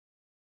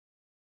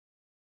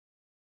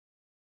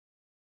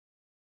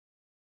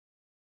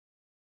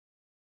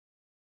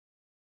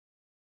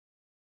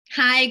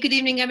Hi, good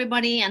evening,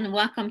 everybody, and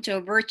welcome to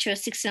our virtual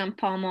 6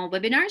 Palmo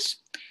webinars.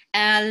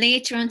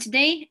 Later on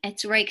today,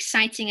 it's very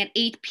exciting. At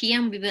 8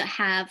 p.m., we will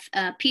have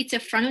Peter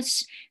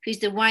Franus, who's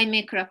the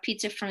winemaker of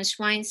Peter Franus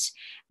Wines.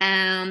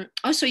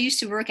 Also used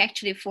to work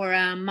actually for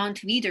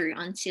Mount Veeder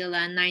until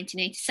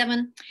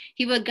 1987.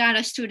 He will guide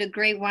us through the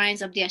great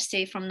wines of the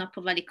estate from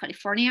Napa Valley,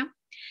 California.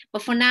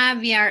 But for now,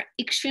 we are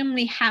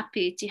extremely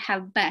happy to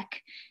have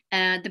back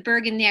the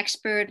Burgundy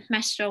expert,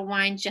 Master of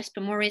Wine,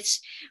 Jesper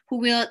Moritz, who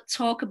will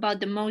talk about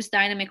the most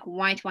dynamic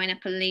white wine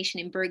appellation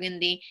in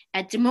Burgundy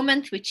at the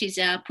moment, which is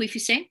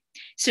Puy-Fusset.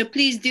 So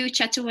please do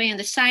chat away on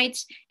the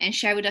sites and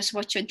share with us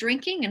what you're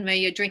drinking and where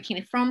you're drinking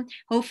it from.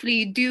 Hopefully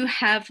you do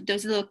have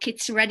those little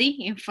kits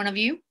ready in front of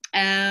you.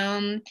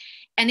 And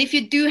if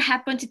you do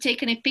happen to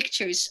take any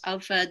pictures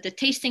of the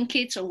tasting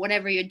kits or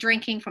whatever you're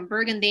drinking from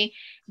Burgundy,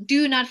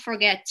 do not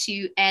forget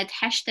to add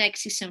hashtag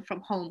Season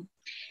from Home.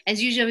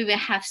 As usual, we will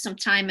have some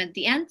time at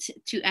the end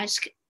to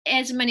ask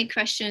as many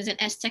questions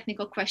and as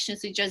technical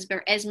questions to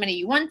Jesper as many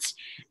you want.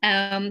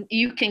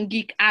 You can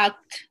geek out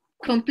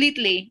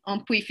completely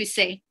on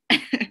Puy-Fusset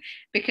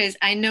because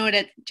I know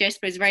that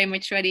Jesper is very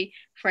much ready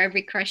for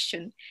every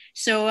question.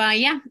 So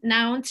yeah,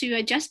 now on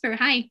to Jesper.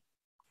 Hi.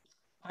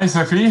 Hi,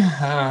 Sophie.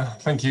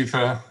 Thank you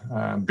for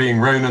being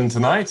Ronan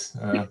tonight.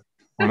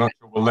 We're not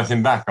sure we'll let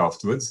him back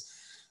afterwards.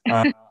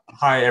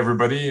 Hi,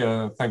 everybody.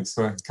 Thanks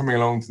for coming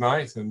along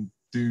tonight, and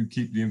do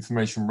keep the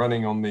information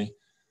running on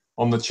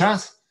the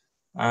chat.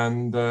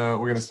 And we're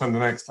going to spend the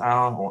next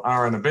hour or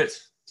hour and a bit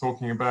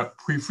talking about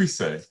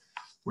Puy-Fusset,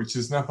 which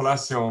is an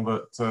appellation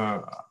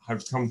that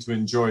I've come to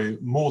enjoy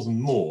more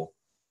than more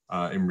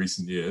in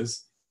recent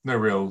years. No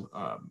real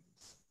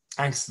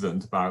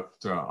accident about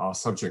our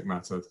subject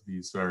matter for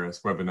these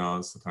various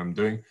webinars that I'm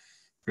doing,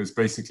 because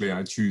basically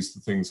I choose the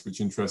things which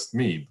interest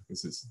me,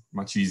 because it's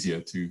much easier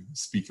to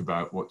speak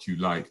about what you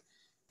like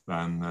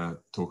than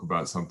talk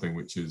about something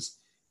which is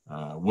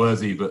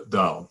worthy but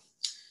dull.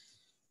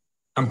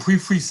 And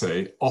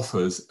Puy-Fusset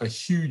offers a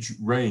huge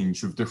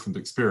range of different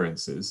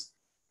experiences,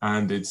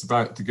 and it's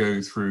about to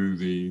go through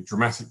the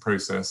dramatic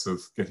process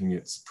of getting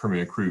its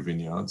Premier Cru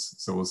vineyards,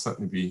 so we'll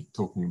certainly be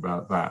talking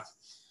about that.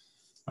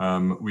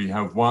 We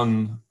have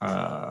one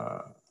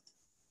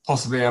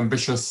possibly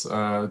ambitious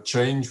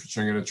change, which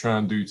I'm going to try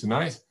and do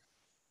tonight.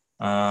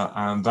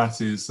 And that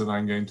is that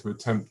I'm going to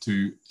attempt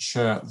to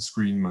share the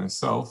screen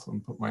myself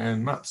and put my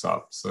own maps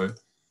up. So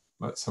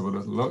let's have a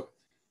little look.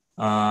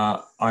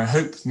 I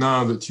hope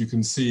now that you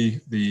can see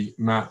the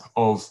map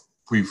of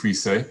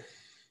Puy-Fusset.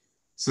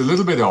 It's a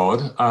little bit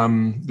odd,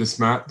 this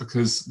map,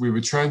 because we were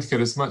trying to get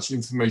as much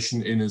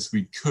information in as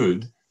we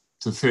could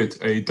to fit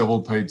a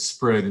double-page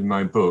spread in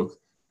my book.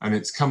 And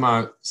it's come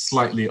out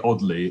slightly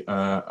oddly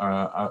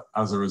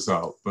as a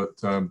result, but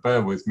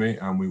bear with me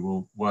and we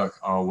will work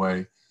our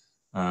way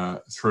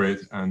through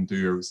it and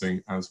do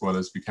everything as well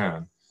as we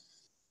can.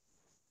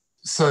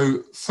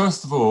 So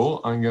first of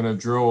all, I'm going to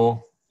draw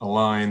a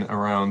line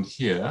around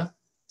here,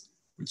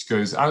 which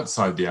goes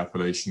outside the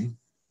appellation.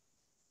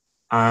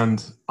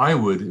 And I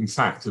would, in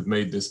fact, have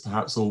made this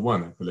perhaps all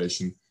one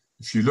appellation.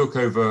 If you look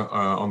over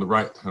on the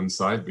right-hand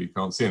side, but you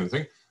can't see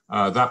anything,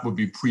 that would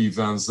be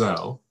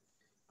Puy-Vinzel.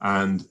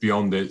 And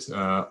beyond it,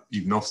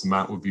 even off the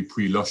map, would be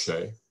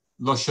Puy-Locher.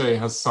 Locher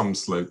has some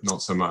slope,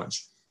 not so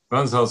much.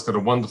 Vinzel's got a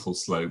wonderful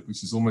slope,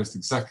 which is almost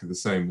exactly the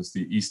same as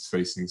the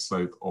east-facing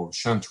slope of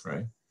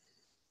Chantray.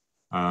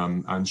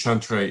 And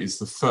Chantray is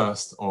the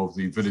first of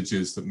the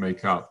villages that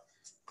make up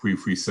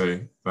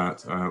Puy-Fusset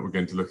that we're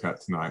going to look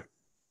at tonight.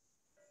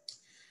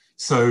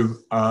 So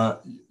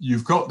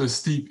you've got this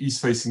steep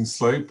east-facing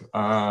slope.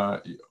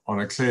 On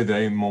a clear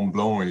day, Mont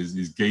Blanc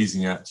is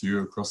gazing at you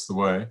across the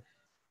way.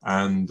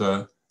 And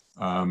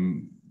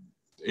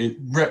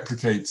it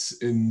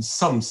replicates in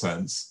some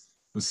sense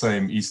the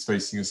same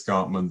east-facing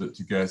escarpment that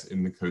you get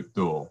in the Côte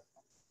d'Or.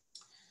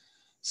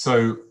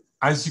 So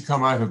as you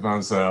come out of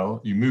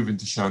Vinzel, you move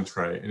into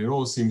Chantray, and it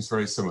all seems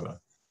very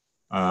similar.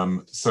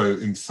 So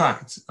in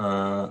fact,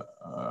 looking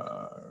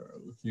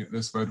at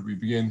this, where do we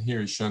begin?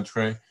 Here is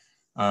Chantray.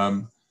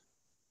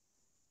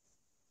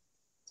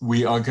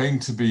 We are going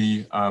to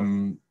be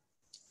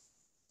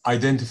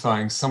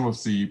identifying some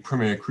of the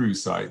Premier Cru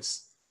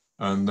sites.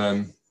 And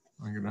then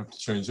I'm going to have to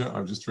change it.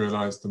 I've just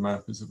realized the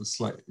map is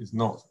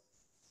not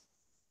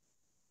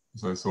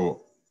as I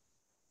thought.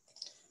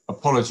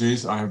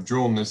 Apologies, I have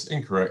drawn this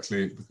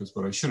incorrectly because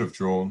what I should have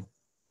drawn,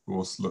 of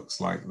course,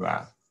 looks like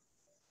that.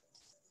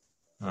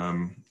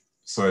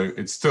 So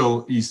it's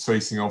still east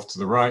facing off to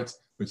the right,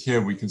 but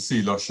here we can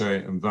see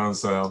Locher and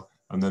Vinzel,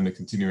 and then the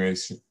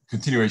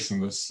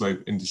continuation of the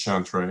slope into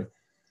Chantray.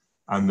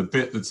 And the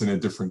bit that's in a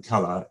different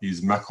color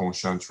is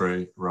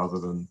Mâcon-Chantray rather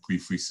than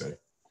Puy-Fusset.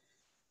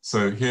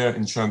 So here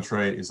in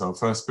Chantray is our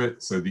first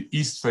bit. So the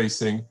east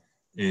facing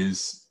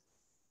is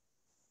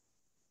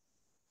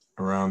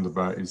around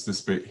about, is this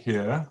bit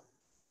here.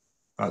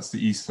 That's the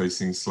east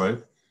facing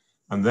slope.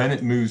 And then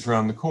it moves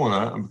around the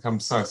corner and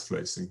becomes south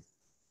facing.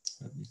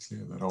 Let me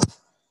clear that off.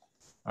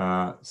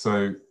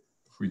 So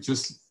if we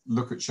just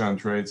look at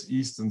Chantray, it's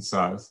east and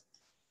south.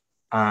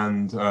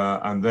 And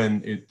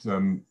then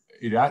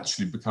it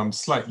actually becomes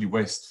slightly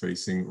west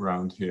facing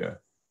around here.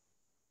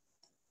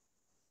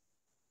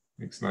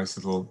 Makes a nice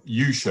little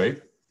U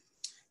shape.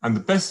 And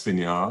the best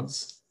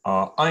vineyards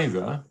are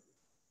either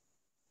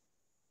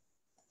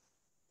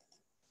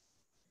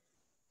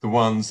the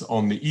ones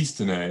on the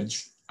eastern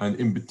edge, and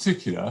in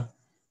particular,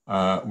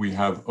 we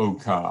have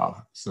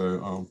Aucar.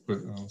 So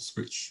I'll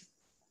switch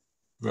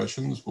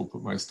versions. We'll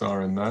put my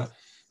star in there.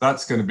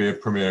 That's going to be a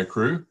Premier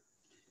Cru.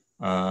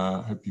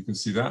 Hope you can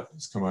see that.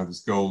 It's come out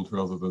as gold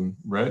rather than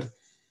red.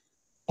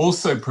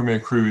 Also, Premier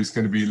Cru is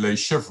going to be Les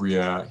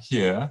Chevrières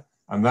here,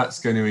 and that's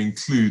going to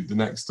include the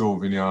next door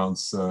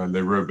vineyards,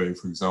 Les Robes,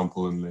 for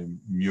example, and Les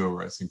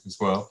Murs, I think, as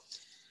well.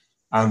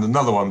 And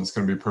another one that's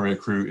going to be Premier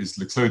Cru is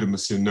Le Clos de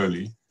Monsieur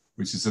Noli,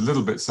 which is a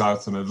little bit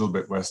south and a little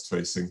bit west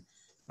facing.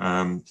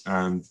 And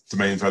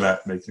Domaine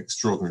Valette make an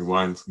extraordinary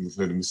wine from the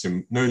Clos de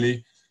Monsieur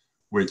Noli,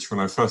 which when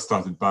I first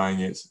started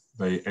buying it,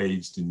 they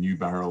aged in new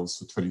barrels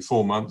for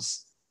 24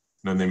 months.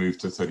 And then they moved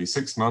to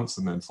 36 months,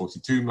 and then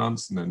 42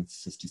 months, and then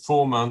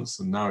 54 months,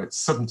 and now it's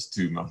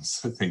 72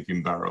 months, I think,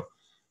 in barrel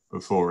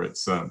before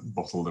it's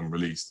bottled and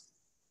released.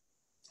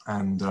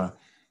 And that,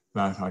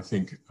 I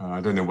think,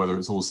 I don't know whether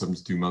it's all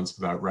 72 months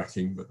without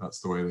racking, but that's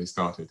the way they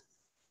started.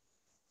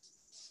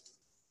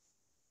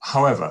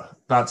 However,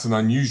 that's an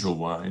unusual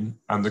wine,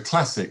 and the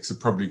classics are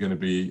probably going to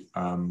be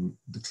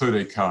the Clos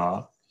des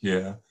Cars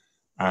here,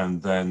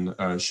 and then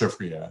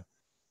Chevrières.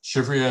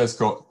 Chevrière's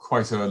got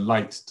quite a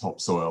light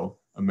topsoil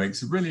and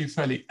makes a really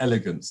fairly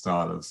elegant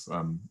style of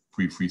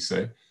Puy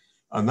Frisé.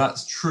 And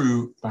that's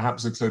true,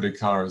 perhaps of Clos des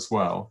Cars as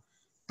well,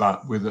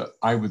 but with,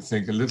 I would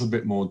think, a little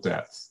bit more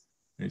depth.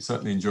 It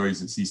certainly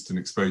enjoys its eastern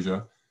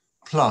exposure.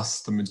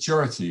 Plus, the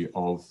majority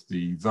of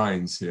the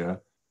vines here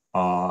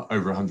are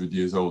over 100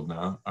 years old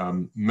now.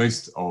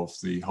 Most of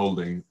the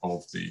holding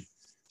of the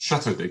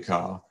Chateau des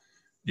Cars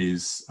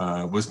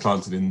was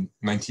planted in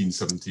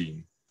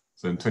 1917.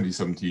 So in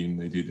 2017,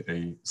 they did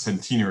a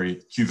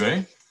centenary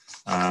cuvée,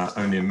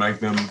 only a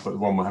Magnum, but the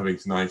one we're having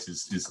tonight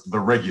is the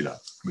regular,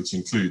 which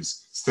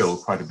includes still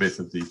quite a bit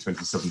of the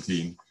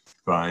 2017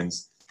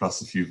 vines,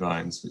 plus a few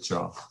vines which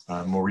are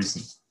more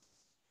recent.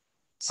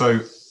 So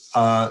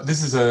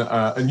this is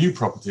a new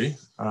property.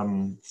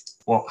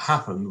 What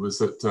happened was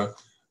that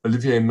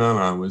Olivier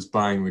Merlin was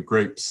buying the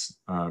grapes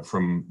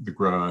from the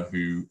grower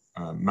who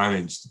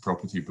managed the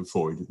property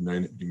before. He didn't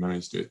own it, but he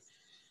managed it.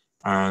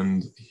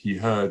 And he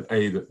heard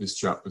A, that this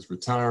chap was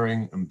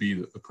retiring, and B,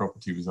 that the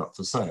property was up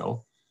for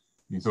sale.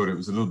 He thought it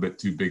was a little bit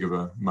too big of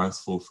a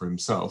mouthful for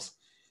himself.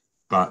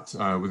 But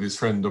with his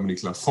friend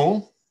Dominique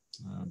Lafont,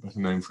 better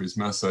known for his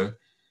Meursault,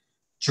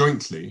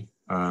 jointly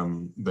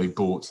they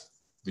bought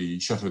the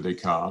Chateau des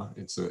Cars.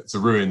 It's a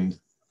ruined,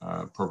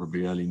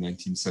 probably early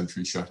 19th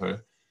century chateau,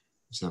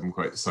 which I haven't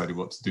quite decided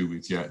what to do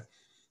with yet.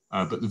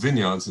 But the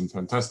vineyard's in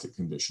fantastic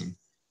condition,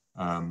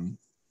 on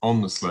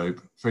the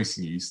slope,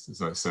 facing east,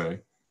 as I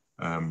say,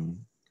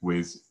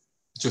 with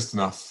just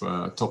enough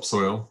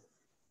topsoil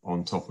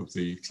on top of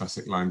the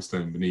classic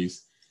limestone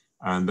beneath.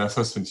 And their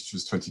first vintage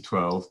was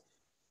 2012.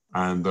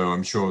 And though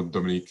I'm sure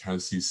Dominique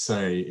has his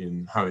say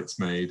in how it's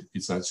made,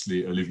 it's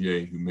actually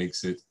Olivier who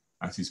makes it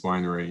at his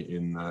winery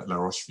in La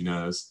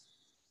Roche-Vineuse.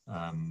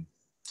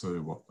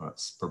 So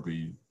that's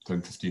probably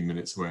 10, 15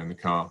 minutes away in the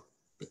car, a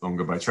bit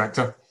longer by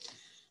tractor.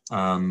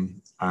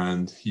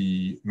 And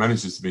he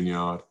manages the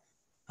vineyard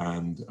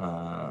and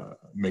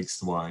makes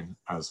the wine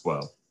as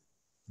well.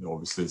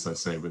 Obviously, as I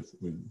say, with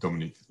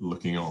Dominique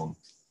looking on.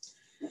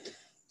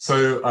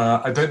 So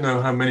I don't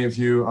know how many of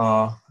you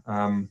are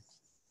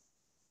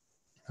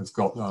have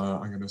got.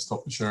 I'm going to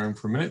stop the sharing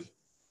for a minute.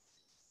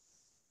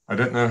 I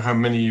don't know how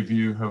many of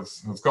you have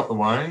got the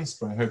wines,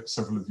 but I hope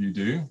several of you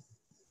do.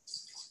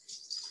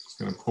 Just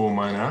going to pour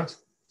mine out.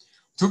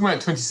 Talking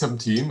about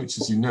 2017, which,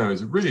 as you know,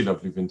 is a really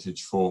lovely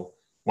vintage for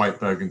white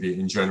Burgundy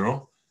in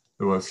general.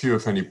 There were few,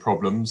 if any,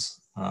 problems.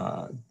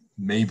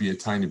 Maybe a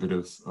tiny bit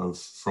of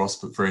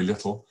frost, but very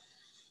little.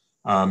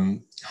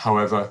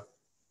 However,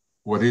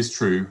 what is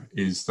true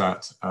is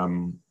that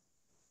in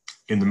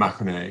the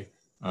Mâconnais,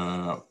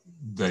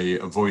 they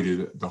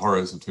avoided the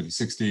horrors of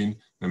 2016.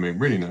 They made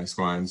really nice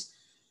wines,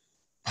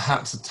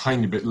 perhaps a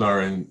tiny bit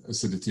lower in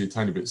acidity, a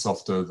tiny bit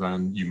softer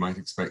than you might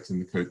expect in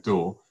the Côte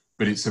d'Or,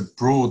 but it's a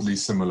broadly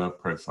similar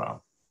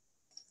profile.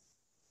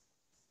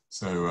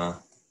 So,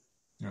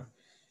 yeah.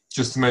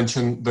 Just to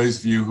mention, those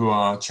of you who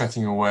are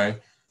chatting away,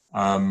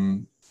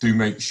 do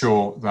make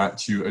sure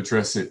that you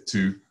address it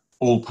to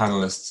all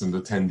panelists and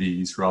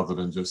attendees rather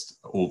than just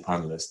all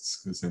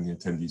panelists, because then the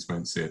attendees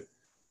won't see it.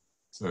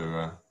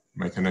 So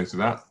make a note of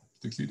that,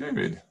 particularly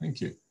David. Thank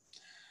you.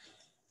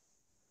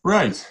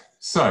 Right,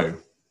 so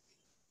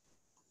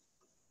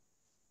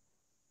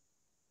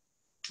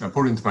I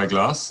poured into my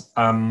glass.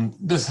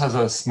 This has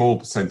a small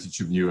percentage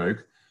of new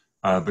oak,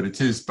 but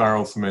it is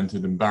barrel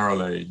fermented and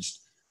barrel aged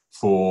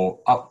for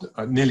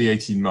nearly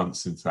 18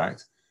 months, in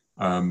fact.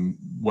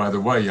 Where there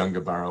were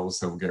younger barrels,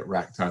 they will get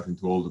racked out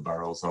into older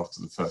barrels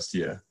after the first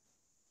year.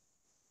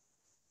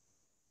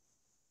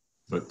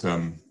 But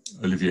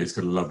Olivier's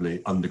got a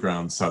lovely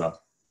underground cellar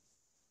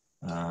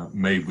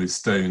made with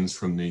stones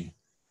from the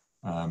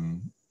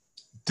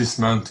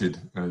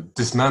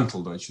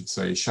dismantled, I should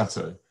say,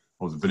 chateau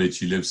of the village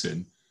he lives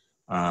in,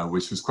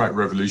 which was quite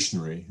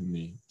revolutionary in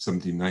the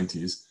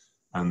 1790s.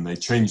 And they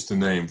changed the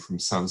name from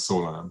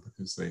Saint-Solin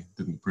because they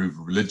didn't approve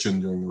of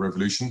religion during the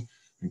revolution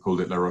and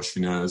called it La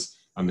Roche-Vineuse,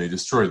 and they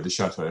destroyed the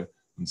chateau.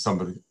 And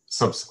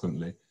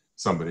subsequently,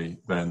 somebody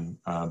then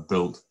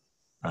built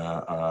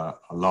a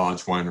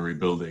large winery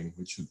building,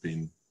 which had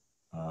been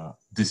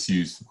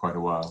disused for quite a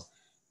while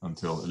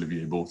until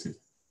Olivier bought it.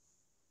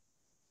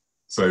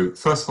 So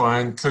first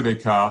wine, Clos des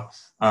Carres.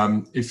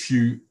 If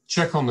you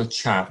check on the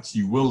chat,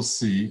 you will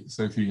see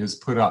Sophie has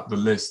put up the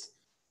list.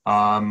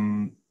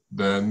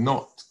 They're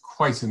not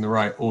quite in the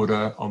right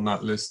order on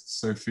that list,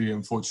 Sophie,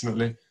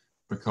 unfortunately,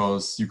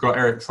 because you've got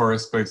Eric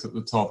Forest both at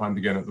the top and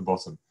again at the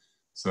bottom.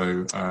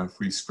 So if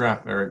we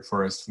scrap Eric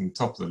Forest from the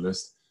top of the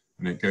list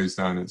and it goes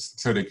down, it's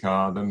Clos des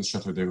Carres, then the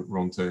Chateau de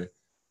Ronthé,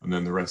 and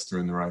then the rest are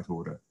in the right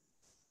order.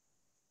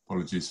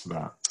 Apologies for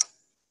that.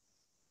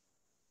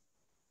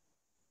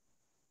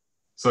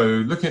 So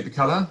looking at the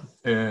colour,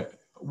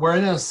 we're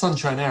in a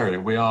sunshine area.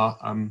 We are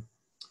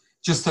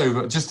just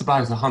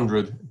about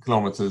 100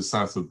 kilometres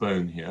south of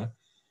Beaune here.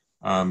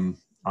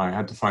 I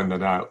had to find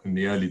that out in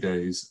the early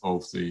days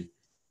of the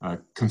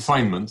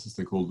confinement, as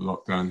they called the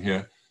lockdown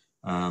here.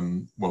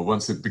 Well,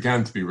 once it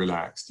began to be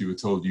relaxed, you were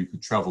told you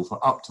could travel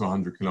for up to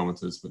 100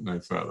 kilometres, but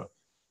no further.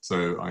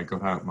 So I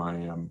got out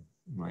my,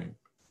 my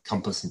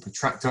compass and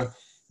protractor,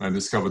 and I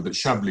discovered that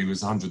Chablis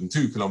was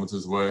 102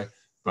 kilometres away,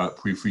 but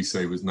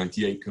Puy-Frisé was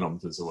 98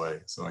 kilometres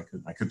away. So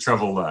I could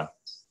travel there.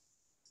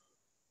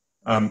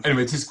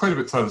 Anyway, it is quite a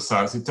bit further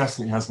south. It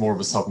definitely has more of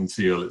a southern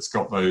feel. It's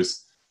got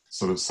those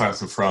sort of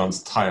south of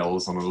France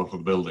tiles on a lot of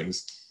the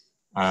buildings.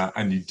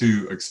 And you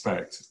do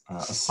expect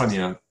a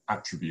sunnier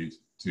attribute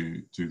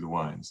to the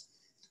wines.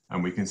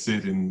 And we can see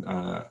it in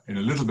a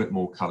little bit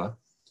more colour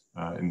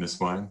in this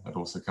wine. That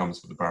also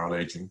comes with the barrel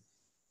aging.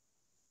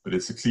 But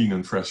it's a clean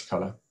and fresh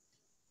colour,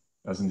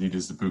 as indeed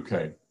is the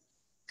bouquet.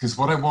 Because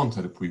what I want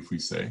at a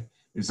Puy-Frisé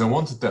is I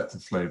want a depth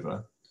of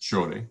flavour,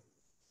 surely,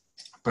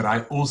 but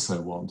I also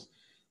want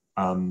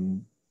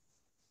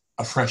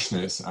a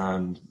freshness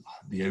and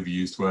the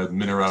overused word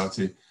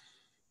minerality,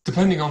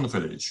 depending on the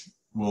village.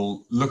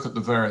 We'll look at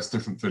the various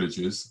different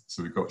villages.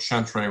 So we've got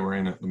Chantray we're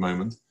in at the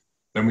moment.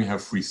 Then we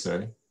have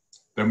Frisé.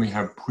 Then we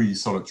have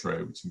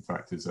Puy-Solotré, which in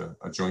fact is a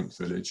joint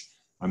village.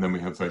 And then we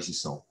have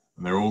Vergisson.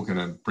 And they're all going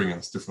to bring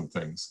us different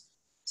things.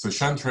 So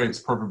Chantray, it's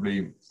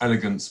probably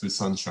elegance with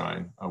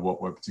sunshine are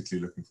what we're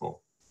particularly looking for.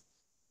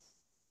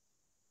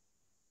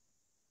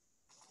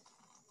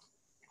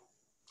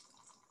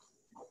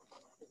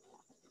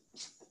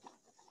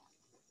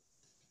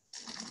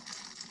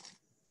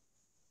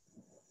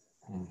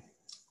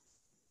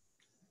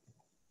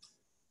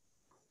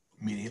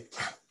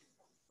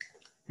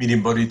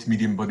 Medium body to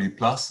medium body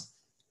plus,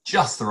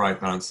 just the right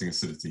balancing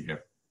acidity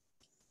here.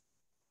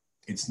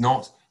 It's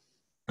not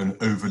an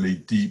overly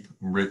deep,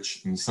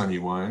 rich and sunny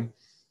wine.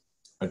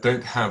 I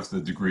don't have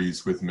the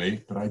degrees with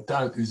me, but I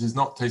doubt this is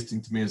not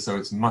tasting to me as though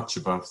it's much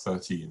above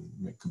 13.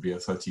 It could be a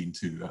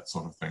 13.2, that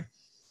sort of thing.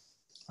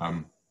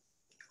 And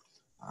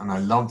I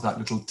love that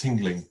little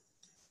tingling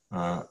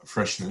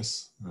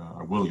freshness.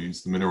 I will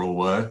use the mineral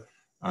word,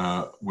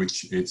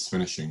 which it's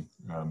finishing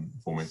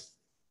for me.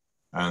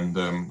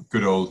 And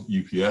good old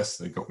UPS,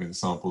 they got me the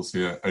samples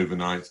here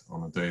overnight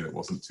on a day that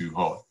wasn't too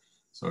hot.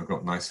 So I've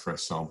got nice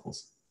fresh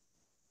samples.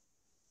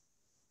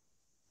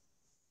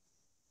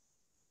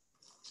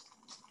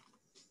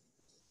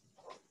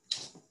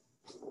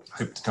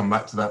 Hope to come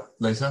back to that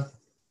later.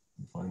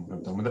 Fine,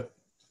 I'm done with it.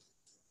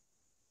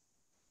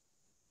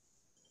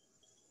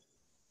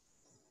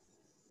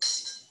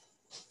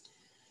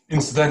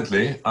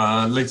 Incidentally,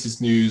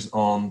 latest news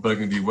on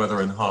Burgundy weather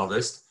and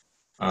harvest.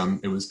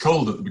 It was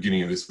cold at the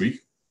beginning of this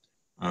week,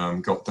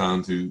 got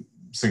down to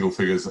single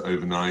figures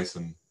overnight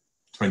and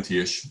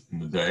 20-ish in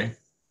the day.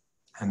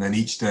 And then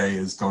each day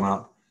has gone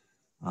up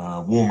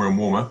warmer and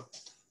warmer.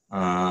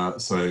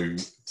 So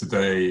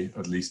today,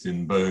 at least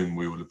in Beaune,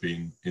 we will have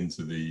been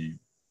into the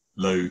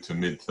low to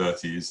mid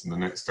 30s. In the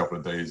next couple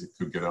of days, it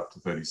could get up to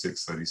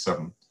 36,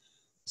 37, the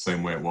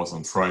same way it was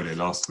on Friday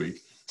last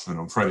week. And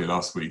on Friday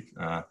last week,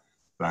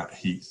 that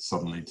heat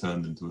suddenly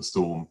turned into a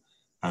storm.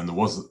 And there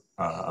was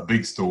a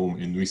big storm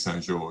in Nuit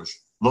Saint-Georges,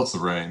 lots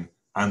of rain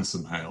and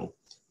some hail,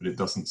 but it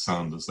doesn't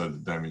sound as though the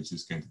damage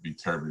is going to be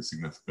terribly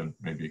significant.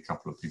 Maybe a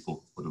couple of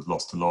people would have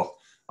lost a lot.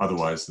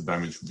 Otherwise, the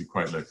damage would be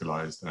quite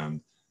localized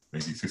and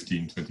maybe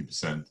 15,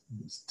 20%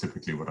 is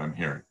typically what I'm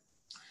hearing.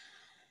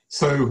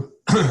 So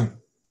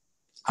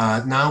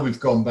now we've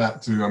gone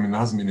back to, I mean, there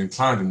hasn't been a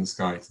cloud in the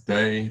sky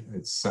today.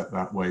 It's set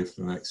that way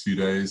for the next few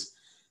days.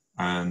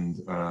 And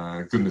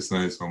goodness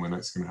knows when we're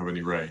next going to have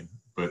any rain.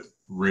 But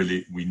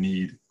really, we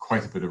need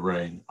quite a bit of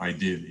rain,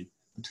 ideally,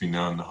 between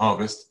now and the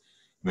harvest.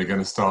 And they're going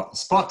to start the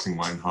sparkling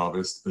wine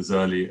harvest as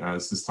early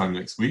as this time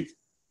next week,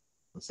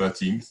 the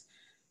 13th.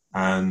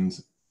 And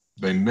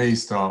they may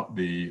start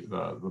the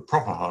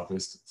proper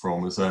harvest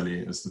from as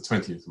early as the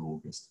 20th of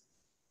August.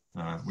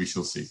 We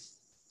shall see.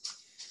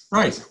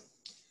 Right.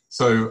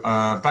 So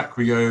back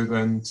we go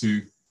then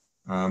to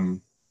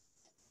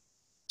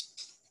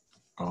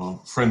our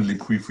friendly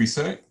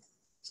Puy-Fuissé.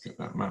 Let's get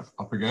that map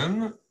up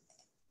again.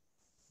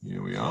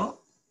 Here we are.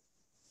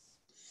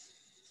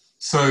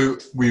 So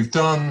we've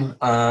done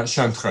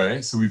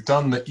Chantrey, so we've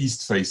done the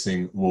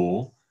east-facing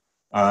wall.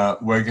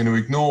 We're going to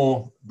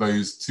ignore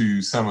those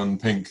two salmon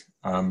pink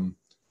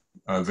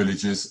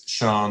villages,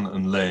 Charnes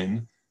and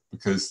Laine,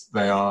 because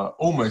they are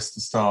almost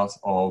the start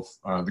of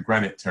the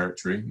granite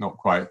territory, not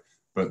quite,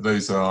 but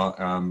those are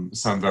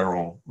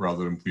Saint-Véran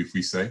rather than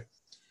Puy-Fuissé.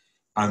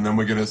 And then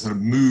we're going to sort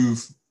of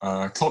move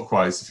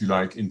clockwise, if you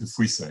like, into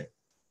Fuissé.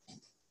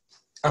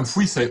 And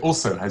Fuissé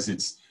also has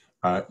its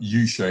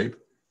U shape,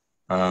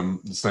 the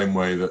same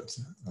way that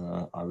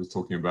I was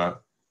talking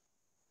about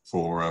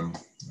for,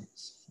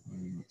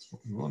 that's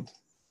what we want,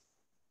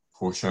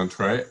 for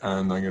Chantrey.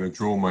 And I'm going to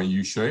draw my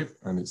U shape,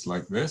 and it's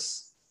like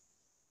this.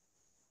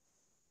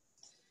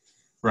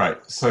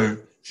 Right, so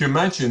if you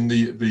imagine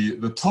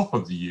the top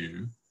of the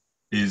U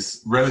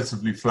is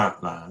relatively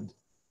flat land.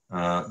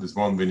 There's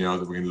one vineyard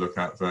that we're going to look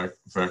at,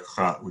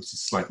 Vercrat, which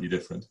is slightly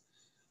different.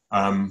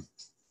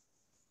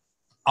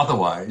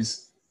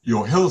 Otherwise,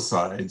 your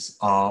hillsides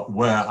are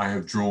where I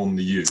have drawn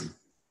the U.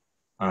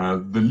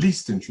 The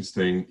least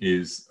interesting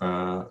is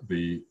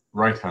the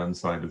right-hand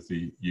side of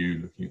the U,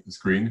 looking at the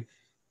screen,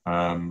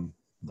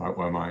 about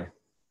where my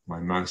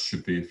mouse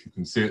should be, if you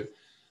can see it.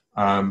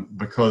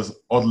 Because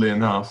oddly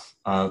enough,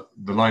 the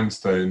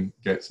limestone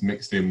gets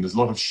mixed in. There's a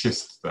lot of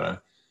schist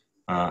there.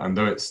 And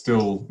though it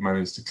still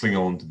managed to cling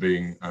on to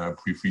being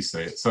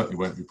Puy-Fuissé, it certainly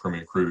won't be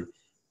Premier Cru,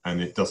 and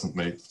it doesn't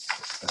make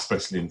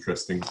especially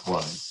interesting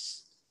wine.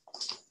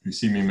 If you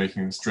see me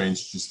making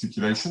strange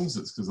gesticulations,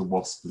 it's because a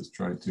wasp has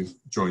tried to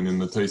join in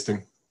the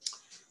tasting.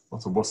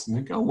 Not a wasp, and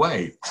they go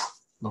away.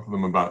 Not of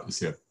them about this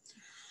year.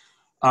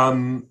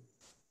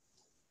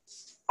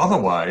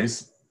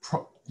 Otherwise,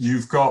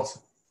 you've got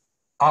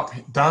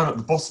down at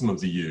the bottom of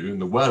the U, in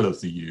the well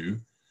of the U,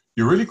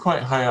 you're really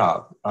quite high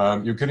up.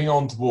 You're getting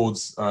on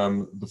towards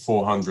the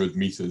 400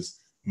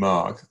 meters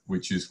mark,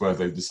 which is where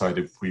they've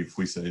decided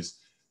Puy-Fuissés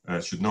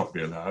should not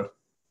be allowed.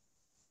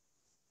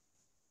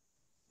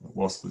 The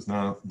wasp has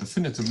now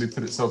definitively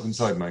put itself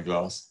inside my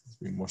glass. It's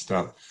been washed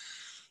out.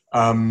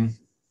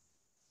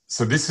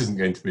 So this isn't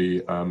going to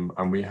be,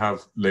 and we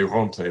have Les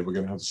Rontais. We're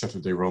going to have the Chateau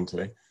des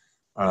Rontais.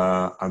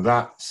 And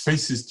that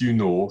faces due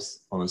north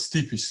on a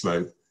steepish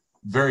slope.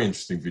 Very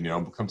interesting vineyard.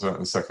 We'll come to that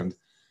in a second.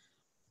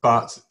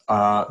 But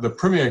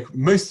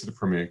most of the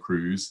Premier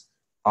Crus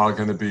are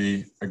going to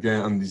be,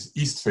 again, on this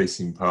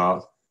east-facing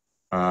part,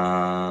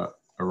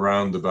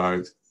 around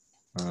about,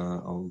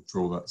 I'll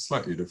draw that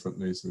slightly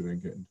differently so we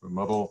don't get into a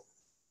muddle.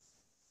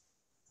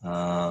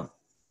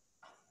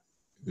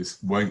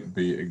 This won't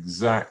be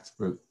exact,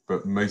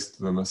 but most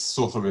of them are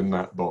sort of in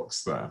that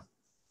box there.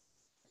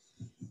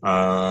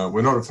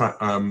 We're not, in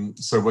fact,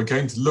 so we're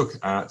going to look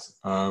at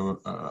 2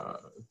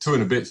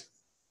 and a bit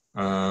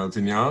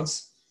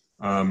vineyards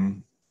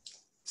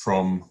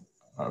from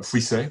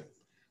Fuissé,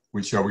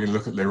 which we're going to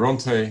look at Les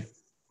Rontais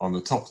on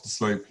the top of the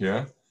slope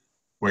here.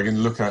 We're going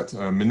to look at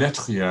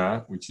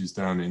Ménétrier, which is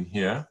down in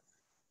here,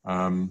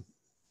 and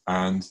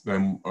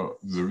then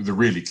the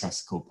really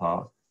classical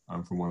part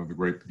from one of the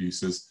great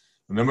producers.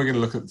 And then we're going to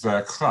look at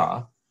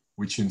Vercrat,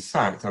 which in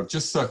fact, I've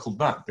just circled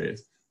that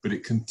bit, but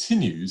it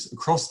continues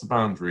across the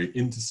boundary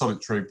into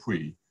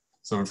Solittré-Puy.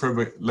 So I'm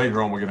afraid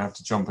later on we're going to have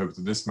to jump over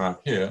to this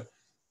map here,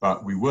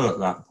 but we will at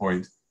that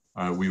point,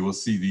 we will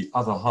see the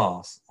other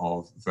half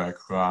of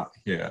Vercrat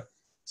here.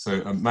 So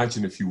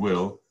imagine, if you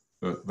will,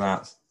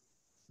 that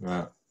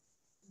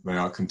they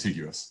are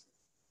contiguous.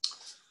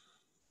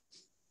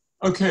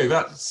 Okay,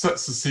 that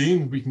sets the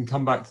scene. We can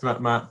come back to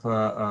that map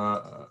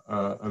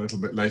a little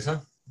bit later.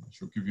 I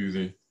shall give you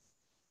the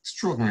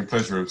extraordinary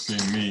pleasure of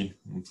seeing me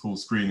on full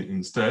screen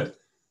instead,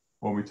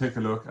 while we take a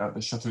look at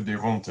the Chateau des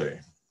Rontais.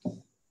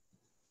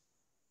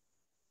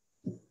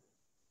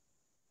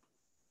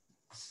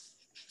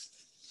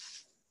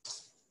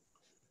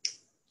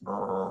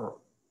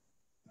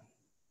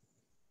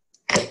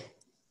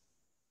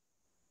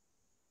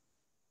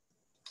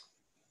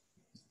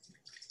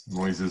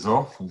 Noise is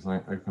off as I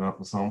open up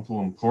the sample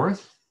and pour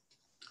it.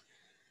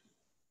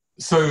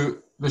 So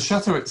the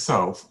chateau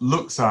itself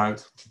looks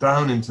out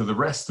down into the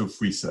rest of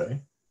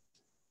Fuissé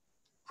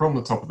from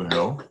the top of the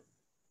hill.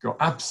 Got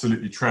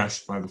absolutely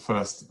trashed by the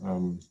first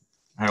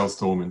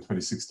hailstorm in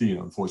 2016,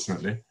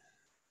 unfortunately.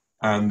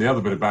 And the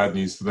other bit of bad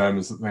news for them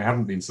is that they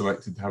haven't been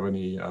selected to have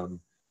any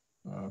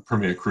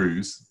Premier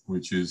Crus,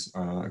 which is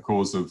a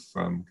cause of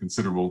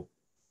considerable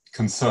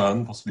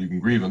concern, possibly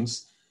even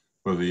grievance,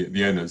 for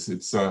the owners.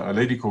 It's a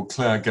lady called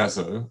Claire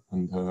Gazot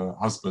and her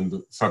husband,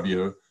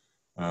 Fabio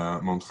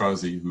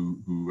Montrasi,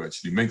 who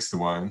actually makes the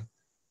wine.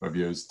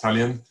 Fabio's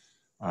Italian.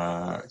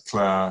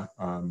 Claire's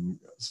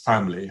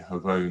family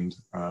have owned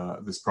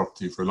this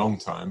property for a long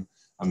time,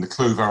 and the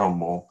Clos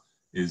Varambon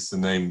is the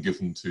name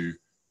given to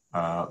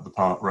the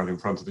part right in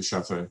front of the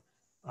chateau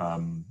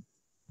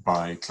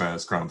by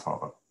Claire's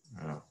grandfather,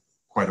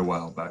 quite a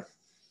while back.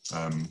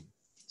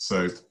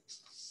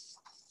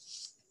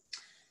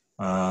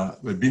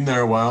 They've been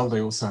there a while.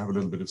 They also have a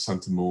little bit of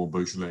Saint-Amour,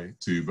 Beaujolais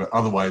too, but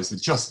otherwise they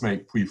just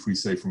make Puy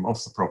Frisé from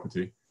off the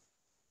property.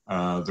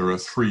 There are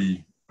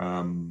 3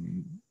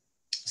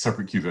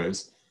 separate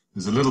cuvées.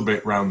 There's a little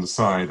bit round the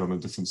side on a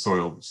different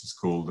soil, which is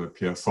called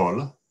Pierre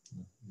Folle,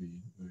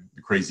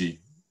 the crazy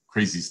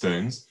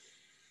stones.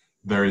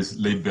 There is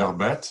Les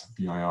Berbettes,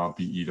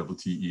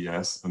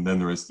 Birbettes, and then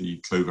there is the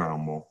Clos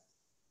Vermont.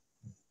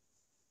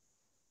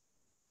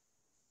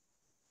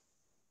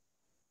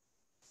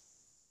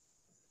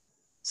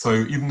 So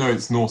even though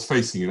it's north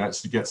facing, it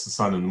actually gets the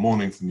sun in the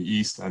morning from the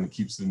east and it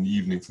keeps it in the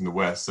evening from the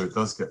west. So it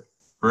does get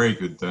very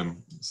good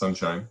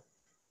sunshine.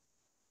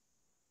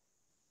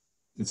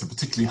 It's a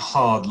particularly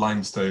hard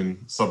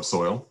limestone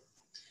subsoil,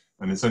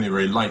 and it's only a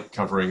very light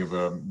covering of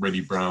a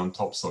reddy brown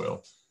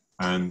topsoil.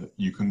 And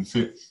you can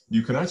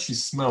actually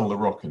smell the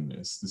rock in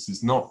this. This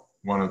is not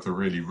one of the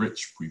really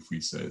rich Puy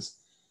Frisés.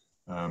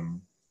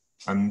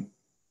 And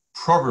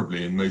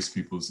probably in most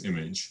people's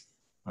image,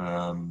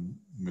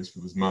 most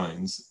people's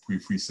minds, Puy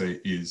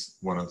Frisé is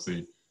one of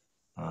the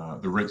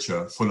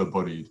richer,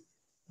 fuller-bodied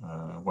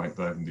white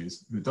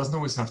Burgundies. It doesn't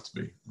always have to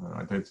be.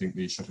 I don't think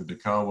the Chateau de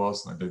Caux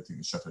was, and I don't think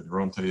the Chateau de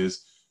Ronte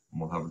is,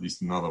 and we'll have at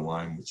least another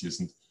wine which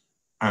isn't,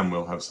 and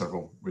we'll have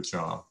several which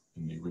are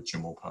in the richer,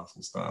 more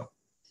powerful style.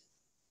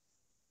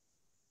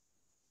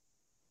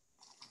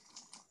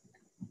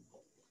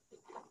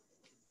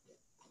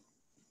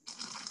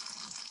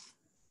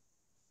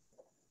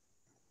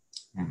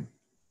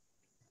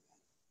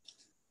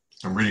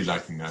 I'm really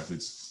liking that.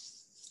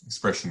 It's an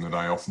expression that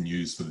I often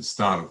use for the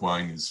style of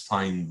wine is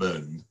fine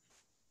burned.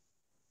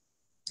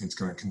 It's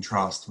going to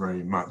contrast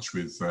very much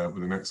with the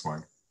next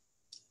wine.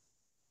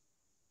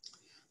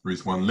 There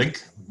is one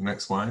link with the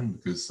next wine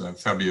because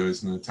Fabio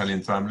is an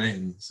Italian family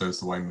and so is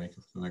the winemaker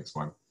for the next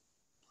wine.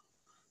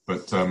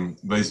 But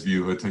those of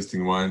you who are tasting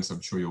the wines, I'm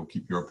sure you'll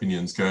keep your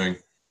opinions going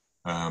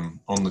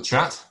on the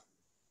chat.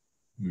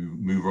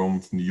 Move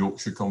on from the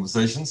Yorkshire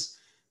conversations.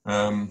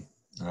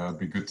 It'd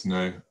be good to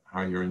know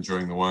how you're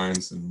enjoying the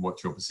wines and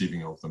what you're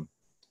perceiving of them.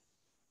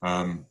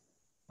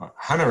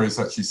 Hannah has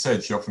actually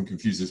said she often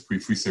confuses Puy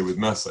Frisé with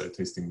Meursault,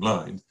 tasting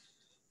blind.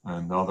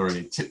 And are there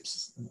any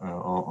tips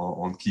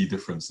on key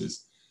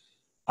differences?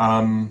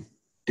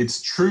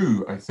 It's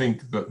true, I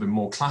think, that the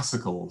more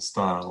classical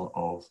style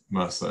of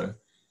Meursault,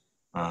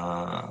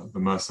 the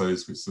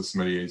Meursaults which the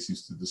sommeliers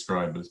used to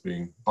describe as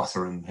being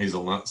butter and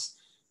hazelnuts,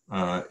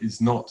 is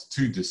not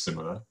too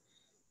dissimilar.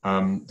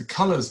 The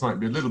colors might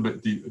be a little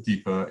bit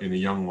deeper in a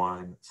young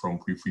wine from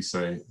Puy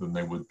Frisé than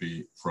they would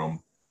be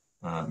from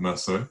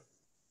Meursault.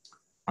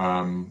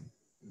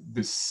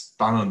 This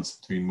balance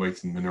between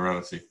weight and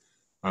minerality.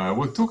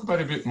 We'll talk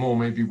about it a bit more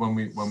maybe when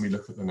we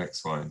look at the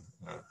next wine,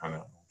 Hannah.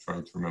 I'll try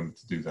to remember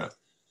to do that.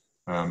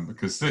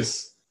 Because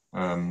this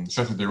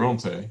Chateau de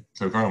Ronte,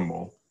 Clos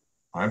Vermont,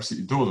 I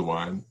absolutely adore the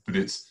wine, but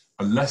it's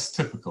a less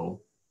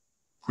typical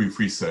Puy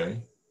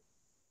Frisé,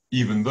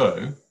 even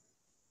though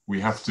we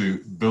have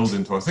to build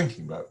into our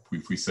thinking about Puy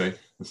Frisé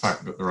the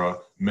fact that there are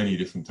many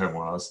different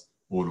terroirs,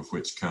 all of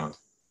which count.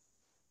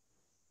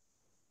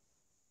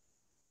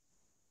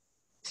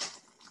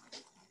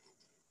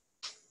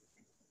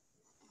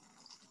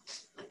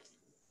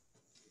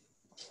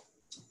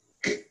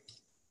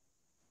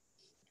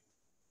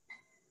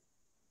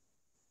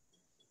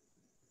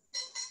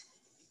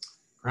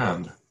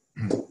 Grand.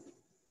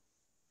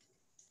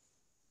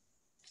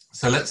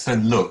 So let's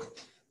then look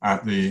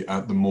at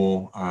the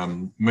more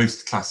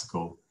most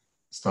classical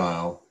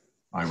style,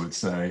 I would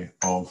say,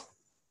 of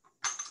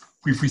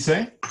Puy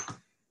Frisé,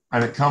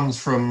 and it comes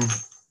from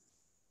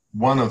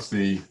one of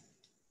the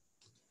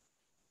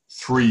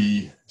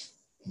 3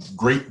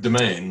 great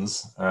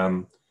domains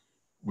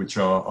which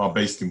are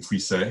based in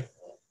Frisé,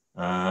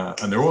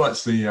 and they're all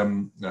actually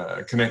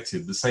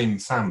connected, the same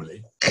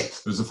family.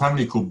 There's a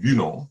family called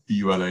Buland,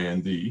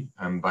 B-U-L-A-N-D,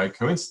 and by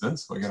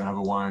coincidence, we're going to have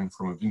a wine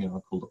from a vineyard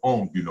called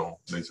En Buland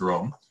later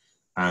on,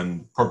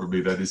 and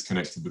probably that is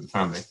connected with the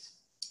family.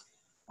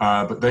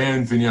 But they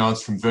own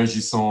vineyards from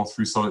Vergisson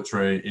through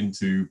Solatré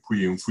into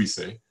Puy and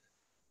Frisé,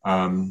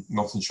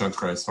 not in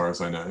Chantre as far as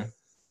I know.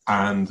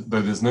 And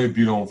though there's no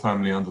Buland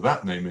family under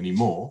that name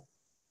anymore,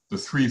 the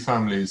 3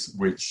 families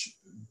which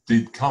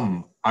did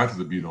come out of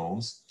the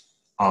Bulands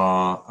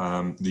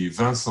are the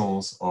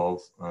Vincents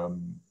of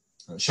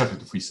Chateau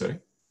de Frisé,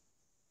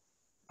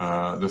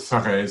 the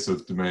Ferrets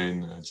of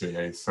Domaine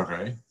J.A.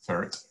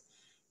 Ferret,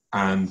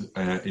 and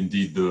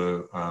indeed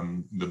the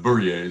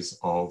Bourriers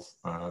of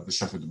the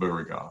Chateau de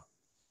Beauregard.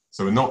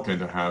 So we're not going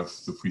to have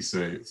the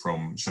Frisé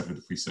from Chateau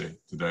de Frisé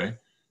today,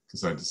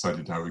 because I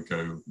decided I would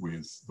go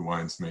with the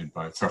wines made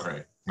by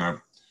Ferret.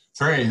 Now,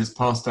 Ferret has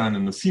passed down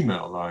in the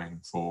female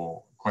line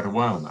for quite a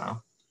while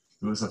now.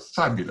 There was a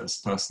fabulous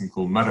person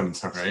called Madame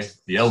Ferret,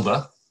 the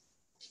elder,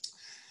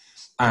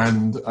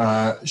 and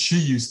she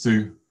used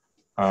to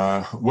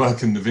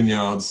work in the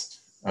vineyards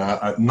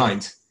at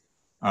night.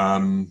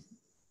 Not in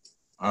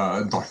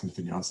the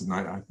vineyards at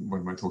night, what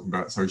am I talking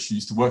about? Sorry, she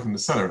used to work in the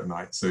cellar at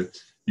night. So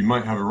you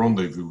might have a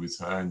rendezvous with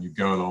her and you'd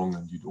go along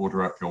and you'd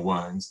order up your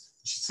wines.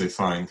 She'd say,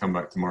 fine, come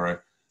back tomorrow.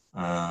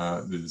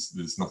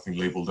 There's nothing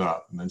labeled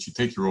up. And then she'd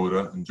take your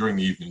order, and during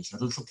the evening, she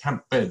had a little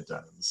camp bed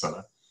down in the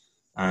cellar.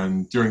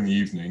 And during the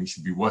evening,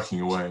 she'd be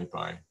working away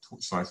by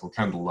torchlight or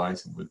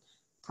candlelight and would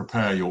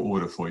prepare your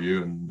order for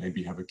you and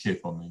maybe have a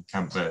kip on the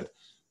camp bed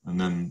and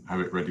then have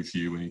it ready for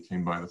you when you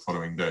came by the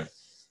following day.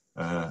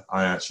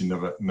 I actually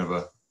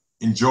never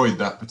enjoyed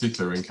that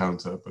particular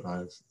encounter, but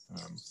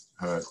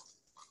I've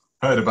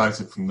heard about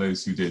it from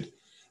those who did.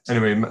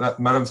 Anyway,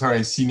 Madame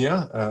Ferret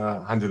Senior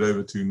handed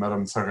over to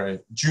Madame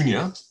Ferret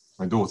Junior,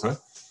 my daughter,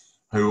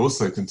 who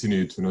also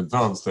continued to an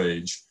advanced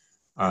age.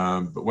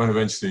 But when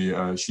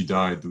eventually she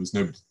died, there was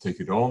nobody to take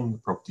it on. The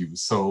property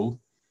was sold.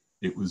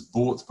 It was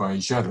bought by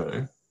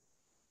Jadot,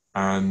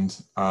 and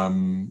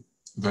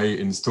they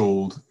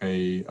installed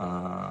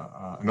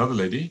another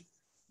lady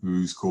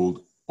who's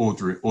called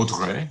Audrey.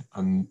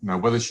 And now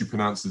whether she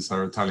pronounces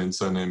her Italian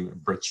surname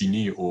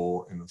Braccini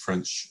or in the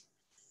French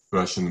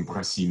version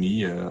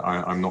Braccini,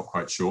 I'm not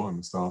quite sure. I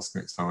must ask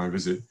next time I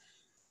visit.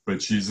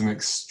 But she's an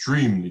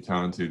extremely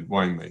talented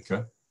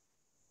winemaker.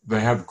 They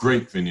have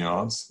great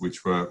vineyards,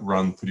 which were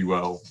run pretty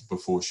well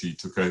before she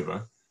took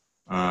over.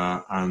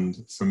 And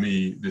for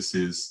me, this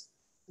is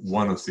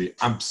one of the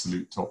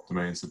absolute top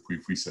domains of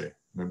Puy-Puissé. I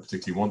don't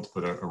particularly want to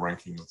put a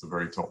ranking of the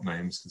very top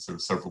names because there are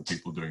several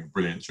people doing a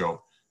brilliant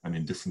job and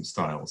in different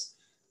styles.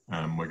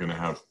 We're going to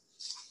have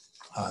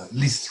at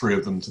least 3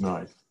 of them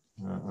tonight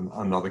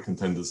and other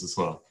contenders as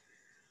well.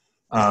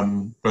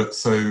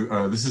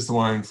 This is the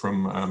wine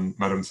from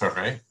Madame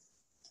Ferret.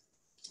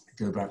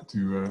 Go back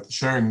to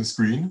sharing the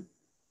screen.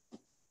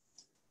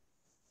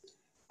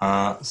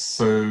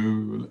 So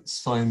let's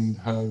find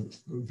her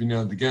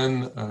vineyard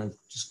again. I've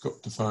just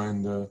got to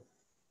find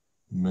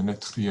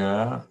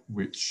Ménétrier,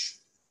 which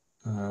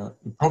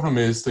the problem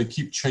is they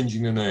keep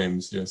changing the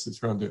names. Yes,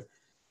 it's around it.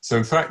 So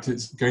in fact,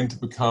 it's going to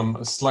become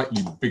a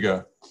slightly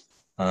bigger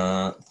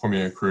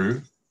Premier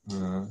Cru.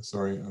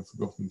 Sorry, I've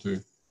forgotten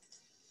to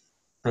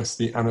press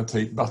the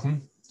annotate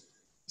button.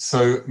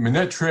 So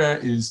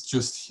Ménétrier is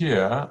just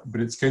here,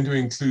 but it's going to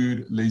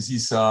include Les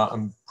Issards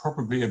and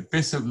probably a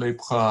bit of Les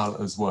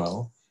Prales as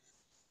well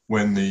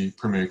when the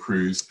Premier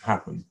Crus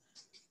happen.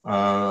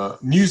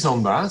 News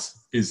on that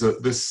is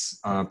that this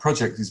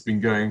project has been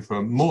going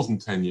for more than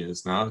 10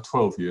 years now,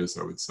 12 years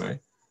I would say,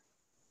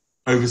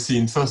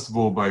 overseen first of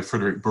all by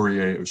Frédéric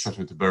Bourrier of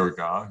Château de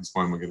Beauregard, whose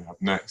wine we're going to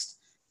have next,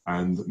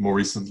 and more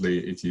recently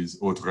it is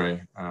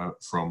Audrey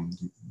from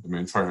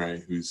Domaine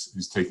Ferret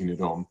who's taking it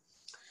on.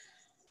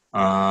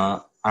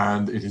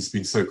 And it has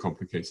been so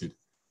complicated.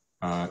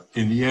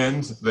 In the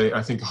end,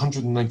 I think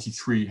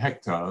 193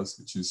 hectares,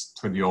 which is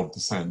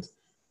 20-odd%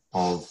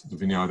 of the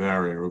vineyard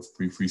area of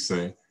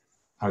Puy-Puissé,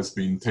 has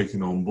been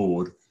taken on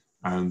board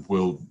and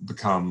will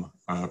become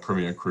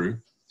Premier Cru.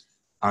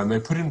 And they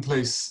put in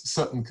place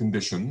certain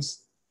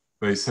conditions.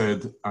 They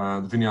said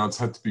the vineyards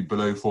had to be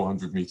below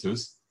 400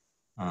 meters,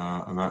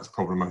 and that's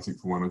problematic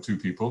for 1 or 2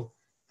 people.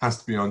 Has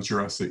to be on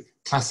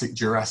classic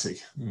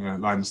Jurassic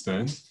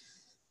limestone.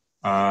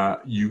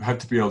 You had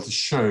to be able to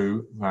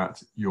show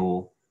that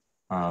your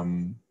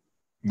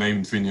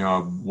named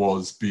vineyard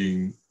was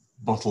being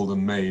bottled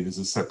and made as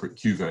a separate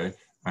cuvée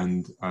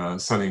and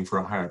selling for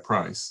a higher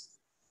price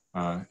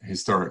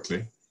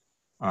historically.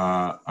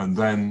 And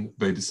then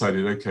they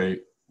decided, okay,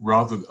 a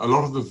lot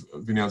of the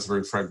vineyards are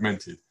very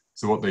fragmented.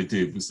 So what they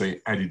did was they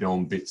added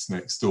on bits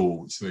next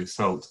door, which they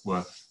felt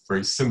were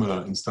very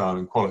similar in style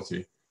and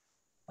quality.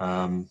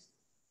 And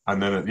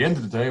then at the end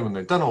of the day, when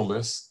they'd done all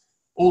this,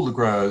 all the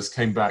growers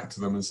came back to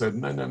them and said,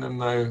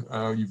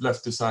 no, you've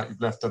left this out,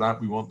 you've left that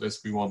out, we want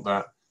this, we want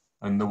that.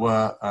 And there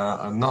were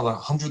another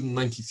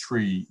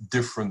 193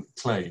 different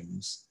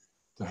claims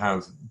to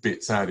have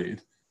bits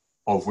added,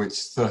 of which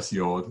 30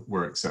 odd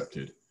were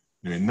accepted.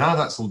 Now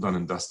that's all done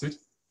and dusted.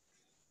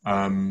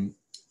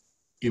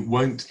 It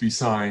won't be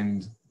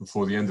signed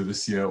before the end of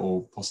this year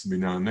or possibly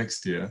now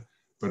next year,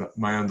 but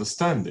my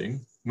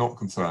understanding, not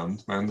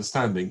confirmed, my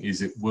understanding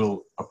is it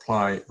will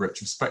apply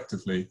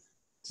retrospectively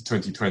to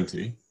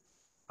 2020,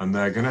 and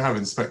they're going to have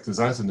inspectors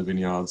out in the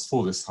vineyards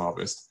for this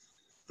harvest,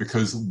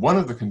 because one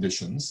of the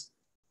conditions,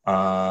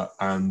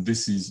 and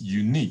this is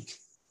unique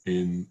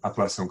in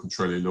Appellation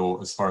Contrôlée law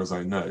as far as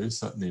I know,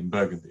 certainly in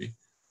Burgundy,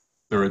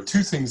 there are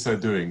 2 things they're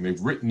doing. They've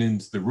written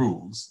into the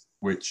rules,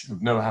 which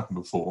have never happened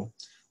before.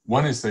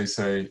 One is they're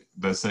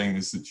saying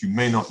is that you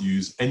may not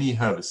use any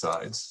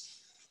herbicides,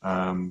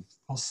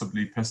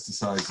 possibly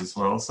pesticides as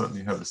well,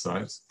 certainly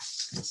herbicides.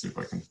 Let's see if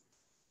I can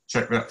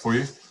check that for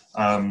you.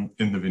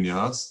 In the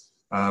vineyards,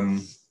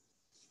 and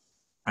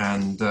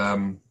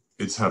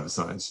it's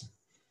herbicides.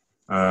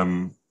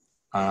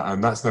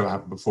 And that's never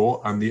happened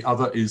before. And the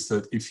other is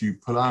that if you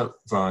pull out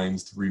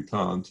vines to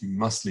replant, you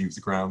must leave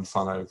the ground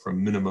fallow for a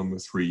minimum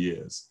of 3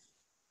 years.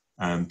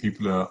 And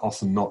people are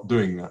often not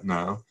doing that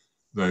now,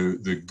 though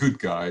the good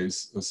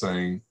guys are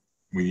saying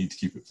we need to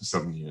keep it for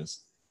 7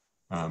 years.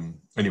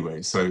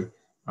 Anyway, so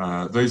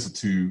those are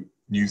 2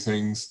 new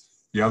things.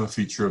 The other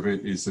feature of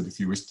it is that if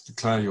you wish to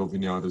declare your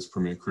vineyard as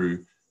Premier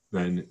Cru,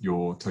 then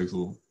your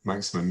total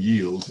maximum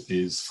yield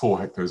is 4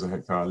 hectares a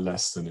hectare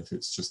less than if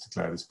it's just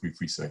declared as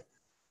Puy-Puissé.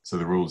 So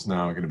the rules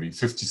now are going to be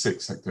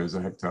 56 hectares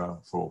a hectare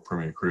for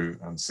Premier Cru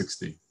and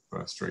 60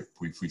 for straight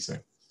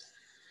Puy-Fouissé.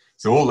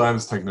 So all that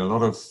has taken a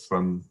lot of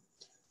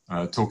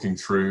talking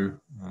through.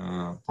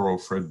 Poor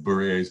old Fred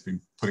Bourrier has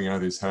been putting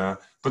out his hair,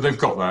 but they've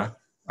got there,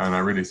 and I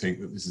really think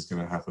that this is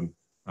going to happen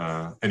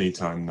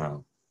anytime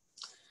now.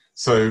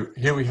 So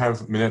here we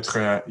have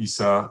Ménétréa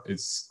Issard.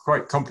 It's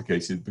quite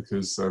complicated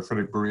because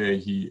Frédéric Bourrier,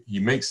 he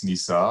makes an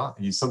Issard,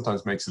 he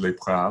sometimes makes a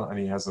Léprale, and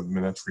he has a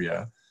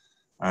Ménétréa.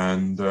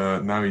 And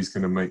now he's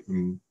going to make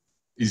them,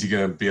 is he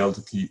going to be able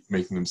to keep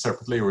making them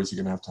separately, or is he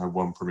going to have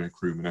one Premier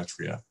Cru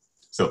Ménétréa?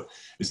 So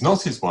it's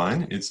not his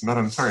wine, it's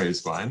Madame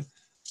Ferrier's wine.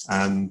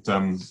 And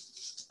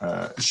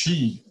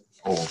she,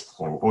 or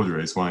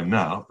Audrey's wine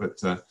now,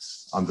 but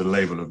under the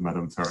label of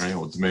Madame Ferrier,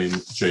 or Domaine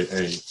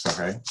J.A.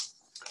 Ferrier.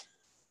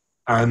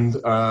 And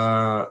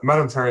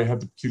Madame Ferrier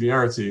had the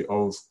peculiarity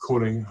of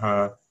calling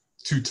her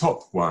two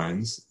top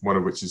wines, one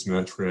of which is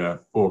Ménétréa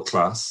Hors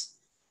Classe,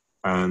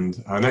 and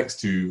her next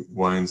two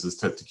wines is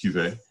Tête de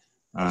Cuvée.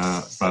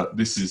 But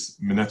this is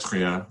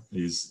Ménétréa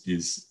is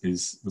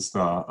the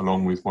star,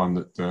 along with one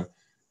that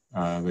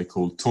they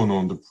call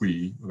Tournon de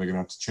Puy. They're going to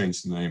have to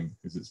change the name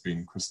because it's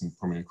been christened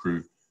Premier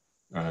Cru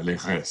Les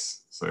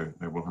Resses, so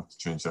they will have to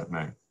change that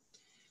name.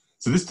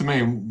 So this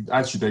domain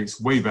actually dates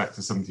way back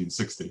to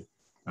 1760.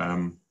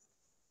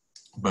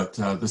 But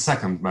the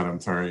second Madame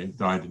Ferrier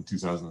died in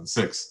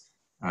 2006,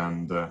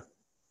 and at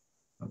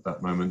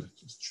that moment,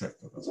 just check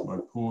that that's what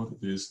I poured,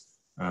 it is,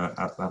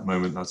 at that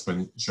moment, that's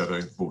when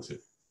Jadot bought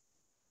it.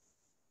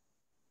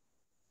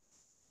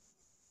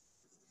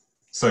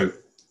 So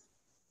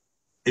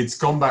it's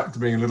gone back to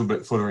being a little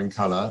bit fuller in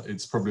colour.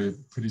 It's probably a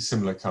pretty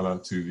similar colour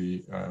to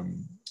the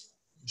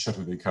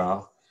Chateau des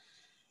Carres,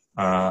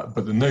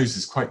 but the nose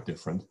is quite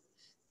different.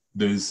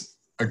 There's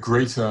a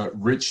greater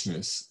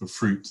richness of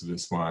fruit to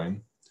this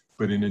wine,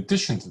 but in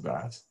addition to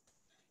that,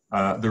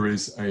 there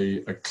is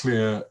a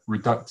clear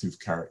reductive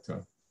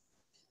character,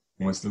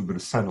 almost a little bit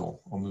of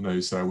fennel on the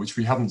nose there, which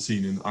we haven't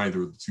seen in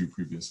either of the two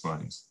previous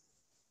wines.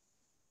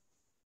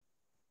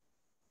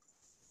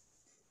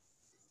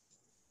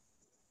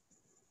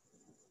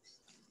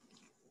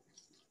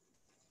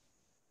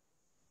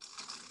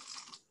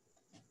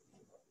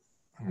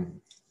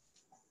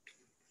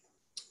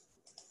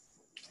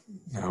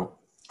 Now,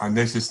 I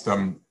noticed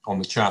on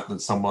the chat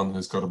that someone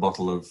has got a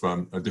bottle of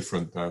a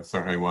different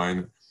Ferrier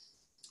wine.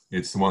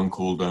 It's the one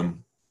called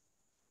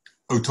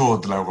Autour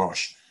de la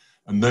Roche.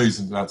 And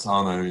that's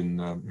Arnaud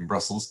in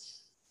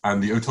Brussels.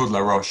 And the Autour de la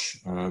Roche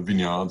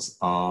vineyards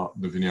are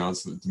the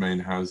vineyards that the domain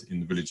has in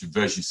the village of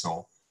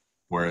Vergisson,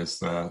 whereas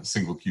the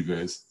single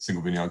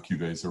vineyard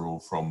cuvées are all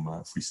from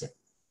Fouissé.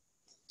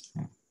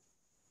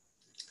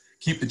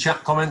 Keep the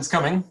chat comments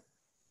coming.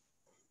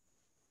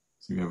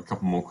 So we have a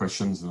couple more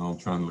questions, and I'll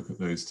try and look at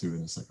those too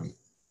in a second.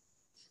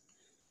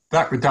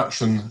 That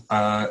reduction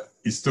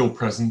is still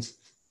present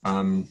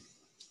on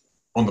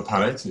the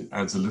palate. It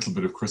adds a little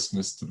bit of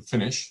crispness to the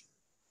finish.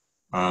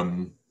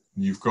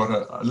 You've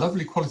got a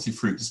lovely quality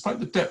fruit, despite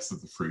the depth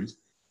of the fruit.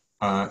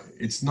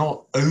 It's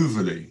not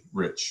overly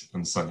rich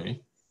and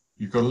sunny.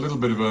 You've got a little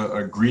bit of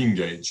a green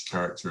gauge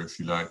character, if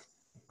you like,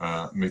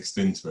 mixed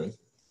into it.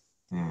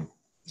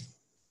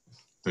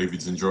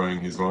 David's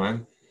enjoying his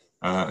wine.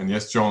 And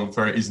yes, John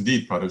Ferrier is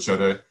indeed part of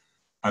Jadot,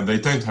 and they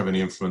don't have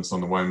any influence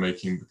on the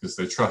winemaking because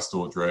they trust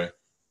Audrey.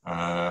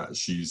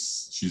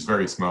 She's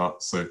very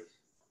smart, so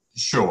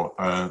sure,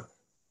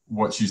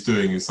 what she's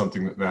doing is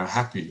something that they're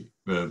happy,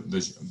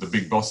 the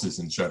big bosses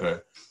in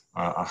Jadot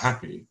are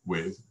happy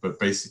with, but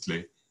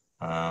basically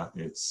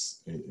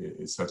it's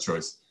their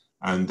choice.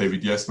 And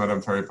David, yes,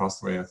 Madame Ferrier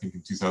passed away, I think,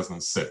 in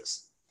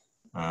 2006.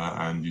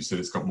 And you said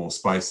it's got more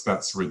spice,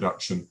 that's a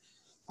reduction.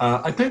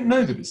 I don't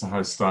know that it's a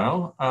house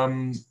style.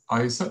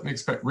 I certainly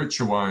expect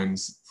richer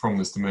wines from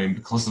this domain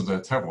because of their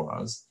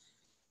terroirs.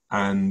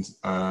 And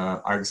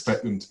I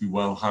expect them to be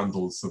well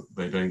handled so that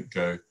they don't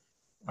go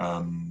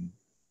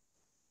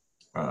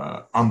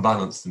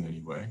unbalanced in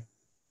any way.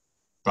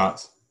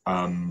 But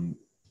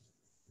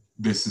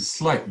this is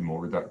slightly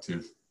more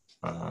reductive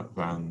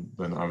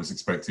than I was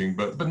expecting,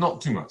 but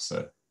not too much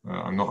so.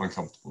 I'm not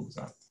uncomfortable with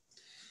that.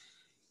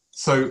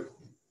 So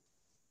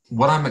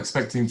what I'm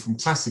expecting from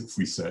classic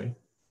Fouissé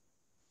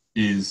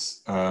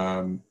is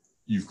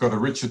you've got a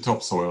richer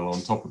topsoil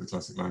on top of the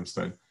classic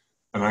limestone,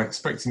 and I'm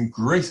expecting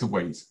greater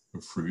weight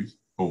of fruit,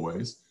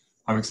 always.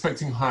 I'm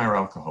expecting higher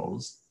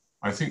alcohols.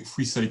 I think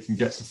Fouissé can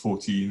get to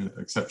 14,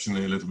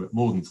 exceptionally a little bit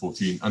more than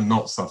 14, and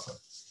not suffer,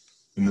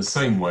 in the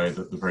same way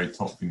that the very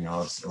top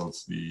vineyards of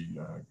the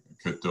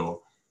Côte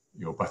d'Or,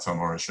 your Batin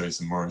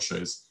Montrachets and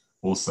Montrachets,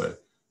 also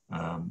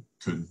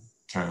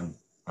can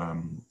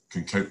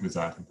cope with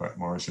that. In fact,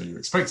 Montrachet, you're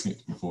expecting it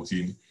to be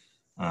 14.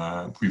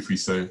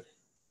 Puy-Fouissé,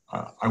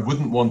 I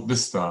wouldn't want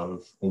this style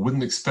of, or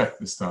wouldn't expect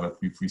this style of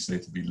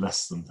Puy-Fouissé to be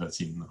less than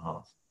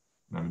 13.5.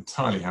 And I'm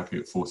entirely happy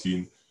at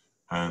 14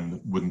 and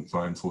wouldn't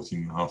find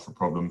 14.5 a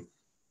problem.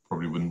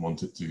 Probably wouldn't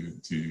want it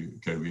to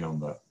go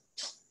beyond that.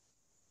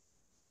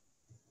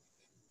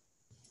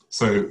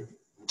 So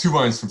 2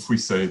 wines from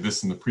Fouissé,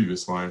 this and the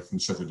previous wine from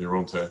Château des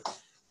Rentais.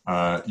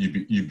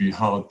 you'd be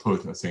hard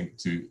put, I think,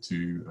 to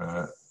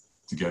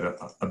get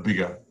a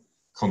bigger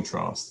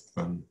contrast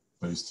than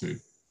those two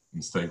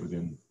and stay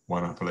within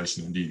one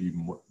appellation, indeed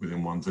even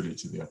within one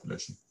village of the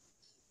appellation.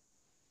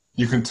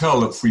 You can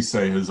tell that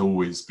Fouissey has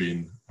always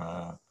been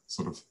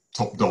sort of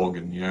top dog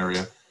in the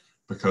area,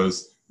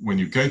 because when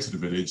you go to the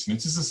village, and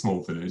it is a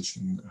small village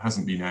and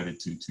hasn't been added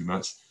to too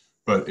much,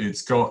 but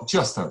it's got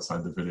just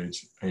outside the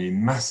village a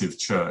massive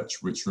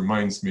church, which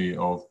reminds me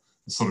of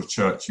the sort of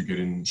church you get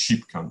in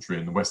sheep country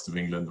in the west of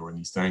England or in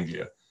East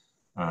Anglia,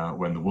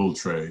 when the wool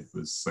trade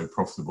was so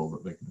profitable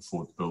that they could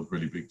afford to build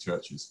really big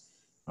churches.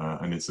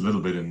 And it's a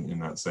little bit in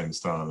that same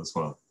style as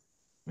well.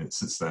 It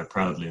sits there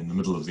proudly in the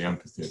middle of the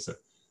amphitheatre,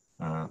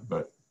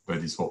 but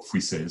that is what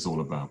Fouissey is all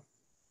about.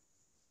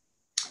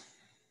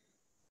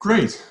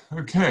 Great,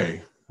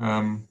 okay.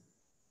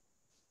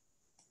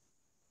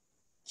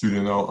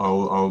 Julian,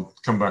 I'll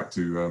come back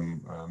to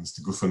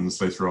Mr. Guffens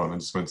later on. I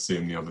just went to see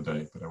him the other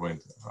day, but I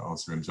won't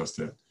answer him just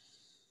yet.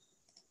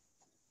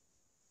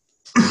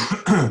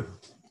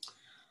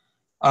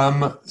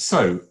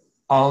 So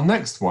our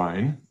next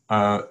wine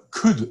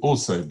could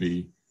also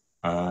be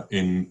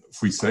in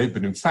Fouissey,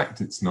 but in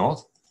fact it's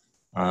not.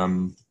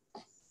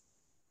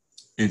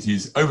 It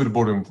is over the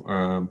border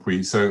in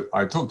Puy. So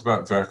I talked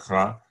about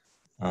Vercras,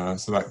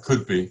 so that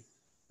could be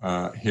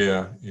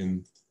here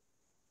in,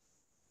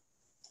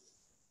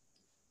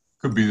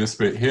 could be this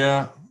bit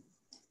here.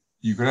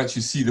 You can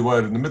actually see the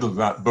word in the middle of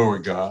that,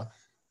 Beauregard.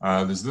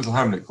 There's a little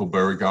hamlet called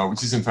Beauregard,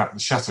 which is in fact the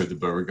Chateau de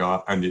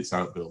Beauregard and its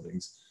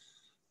outbuildings.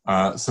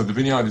 So the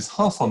vineyard is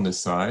half on this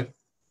side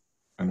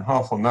and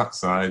half on that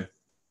side,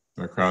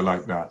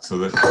 like that. So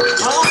that,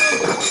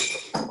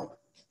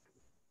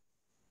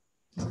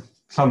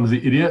 clumsy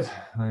idiot,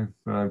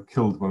 I've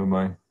killed one of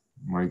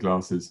my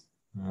glasses.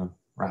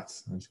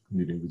 Rats, I should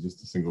continue with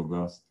just a single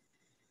glass.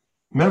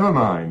 Never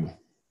mind.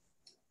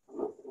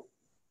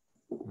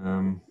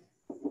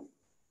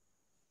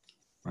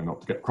 Try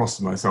not to get cross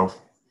with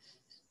myself.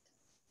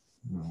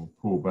 I'll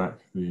pull back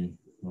the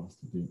last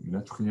of the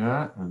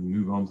Menetrier and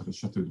move on to the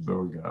Chateau de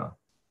Beauregard.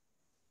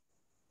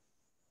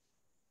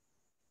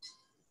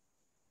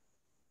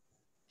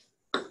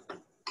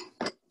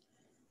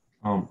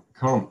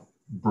 Can't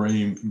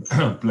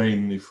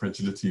blame the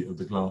fragility of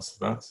the glass.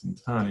 That's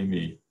entirely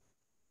me.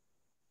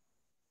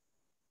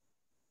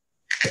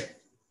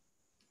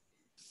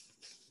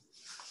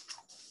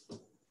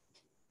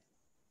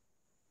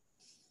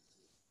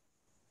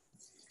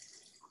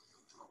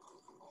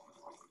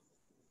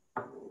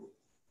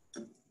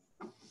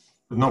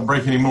 But not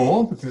break any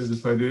more, because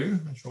if I do,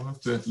 I shall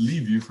have to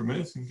leave you for a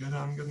minute and go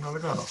down and get another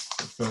glass.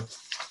 But,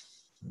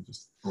 I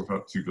just brought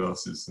up 2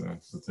 glasses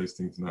for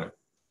tasting tonight.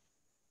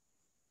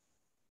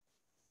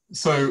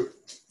 So,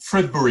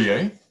 Fred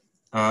Bourrier,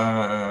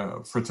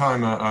 for a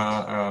time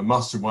a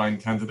master wine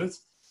candidate,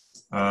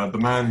 the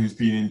man who's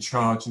been in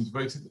charge and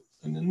devoted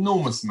an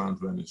enormous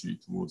amount of energy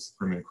towards the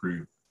Premier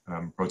Cru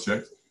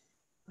project.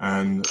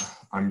 And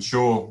I'm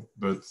sure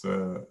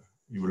that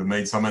he would have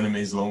made some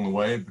enemies along the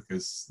way,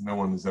 because no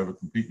one is ever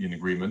completely in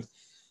agreement.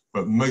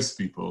 But most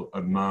people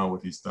admire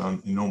what he's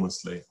done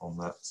enormously on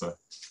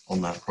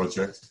that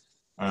project.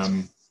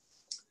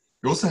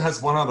 He also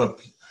has one other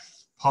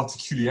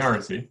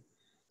particularity,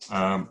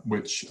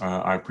 which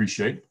I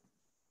appreciate,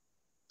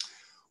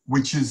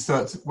 which is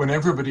that when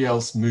everybody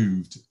else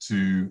moved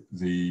to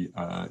the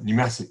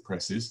pneumatic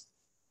presses,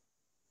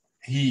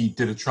 he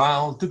did a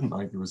trial, didn't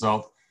like the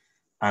result,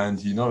 and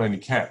he not only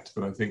kept,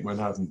 but I think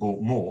went out and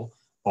bought more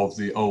of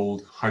the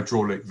old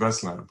hydraulic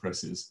Vaslin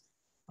presses.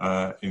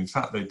 In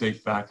fact, they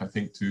date back, I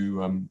think,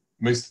 to,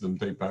 most of them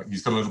date back,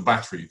 he's got a little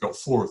battery, he's got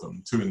 4 of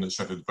them, 2 in the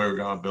Chateau de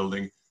Beauregard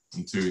building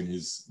and 2 in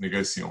his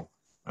Négociant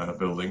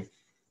building.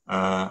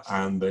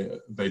 And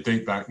they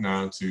date back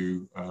now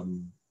to,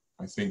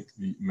 I think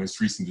the most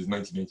recent is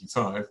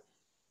 1985.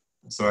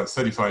 So that's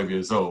 35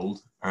 years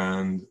old,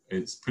 and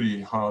it's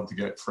pretty hard to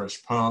get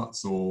fresh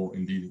parts or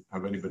indeed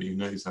have anybody who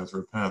knows how to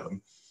repair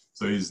them.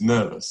 So he's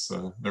nervous.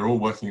 They're all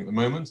working at the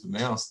moment, and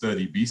they are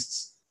sturdy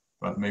beasts,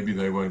 but maybe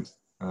they won't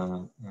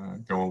go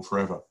on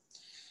forever.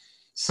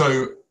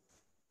 So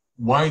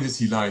why does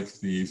he like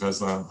the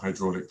Vaslin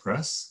hydraulic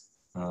press?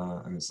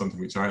 And it's something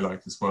which I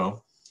like as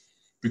well,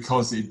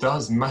 because it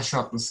does mash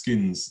up the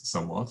skins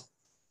somewhat.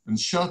 And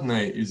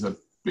Chardonnay is a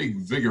big,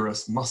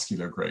 vigorous,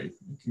 muscular grape.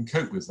 You can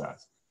cope with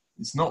that.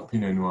 It's not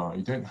Pinot Noir.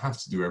 You don't have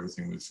to do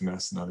everything with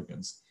finesse and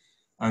elegance.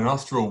 And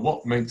after all,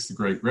 what makes the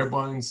great red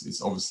wines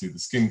is obviously the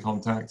skin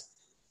contact.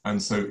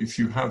 And so if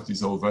you have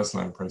these old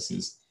Vaslin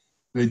presses,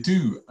 they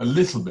do a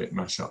little bit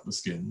mash up the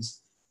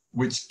skins,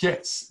 which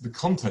gets the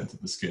content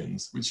of the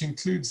skins, which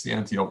includes the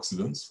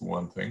antioxidants, for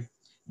one thing,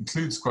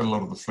 includes quite a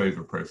lot of the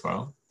flavor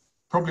profile,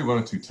 probably 1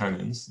 or 2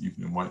 tannins,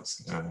 even in white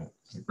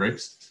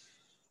grapes.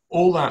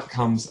 All that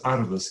comes out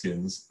of the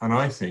skins, and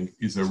I think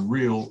is a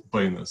real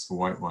bonus for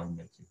white wine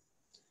making.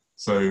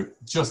 So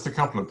just a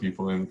couple of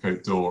people in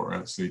Côte d'Or are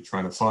actually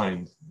trying to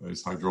find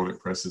those hydraulic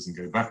presses and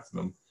go back to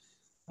them.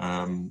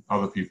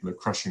 Other people are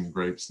crushing the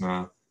grapes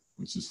now,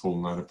 which has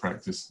fallen out of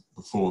practice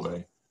before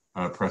they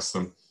press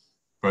them.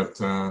 But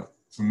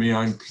for me,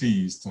 I'm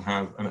pleased to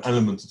have an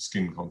element of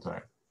skin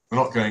contact. We're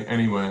not going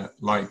anywhere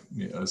like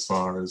as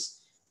far as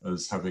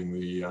having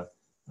the,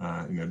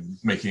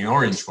 making an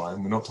orange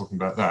wine. We're not talking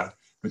about that,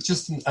 but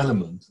just an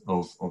element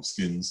of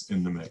skins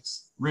in the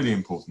mix. Really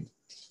important.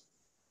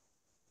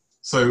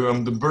 So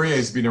the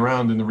Bourriers have been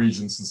around in the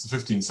region since the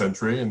 15th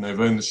century, and they've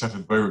owned the Château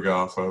de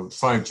Beauregard for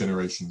 5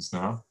 generations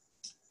now.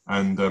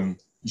 And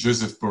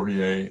Joseph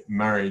Bourrier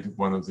married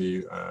one of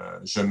the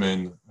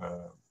Germaine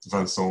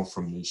Vincent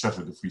from the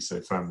Château de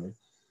Fouissé family.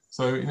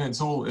 So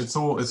it's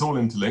all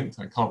interlinked.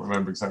 I can't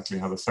remember exactly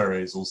how the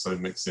Ferrets also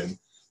mix in,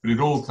 but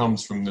it all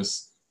comes from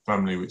this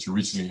family which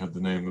originally had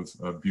the name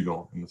of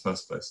Bulon in the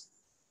first place.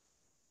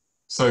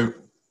 So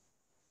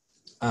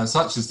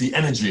such is the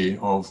energy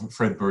of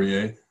Fred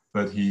Bourrier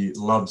that he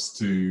loves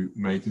to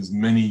make as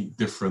many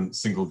different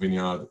single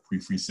vineyard Puy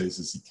Frisés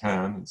as he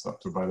can. It's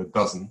up to about a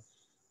dozen.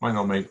 Might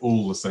not make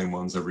all the same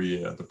ones every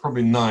year, but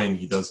probably 9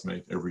 he does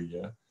make every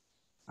year.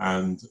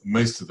 And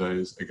most of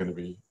those are going to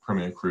be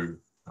Premier Cru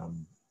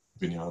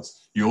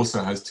vineyards. He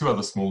also has 2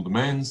 other small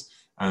domains,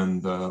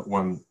 and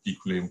one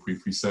equally in Puy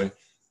Frisé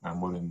and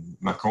one in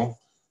Mâcon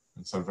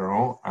and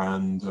Saint-Véran.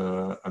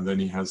 And then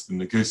he has the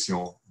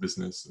Négociant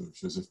business of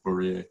Joseph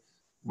Bourrier,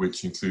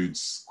 which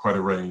includes quite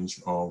a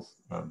range of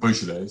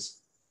Beaujolais.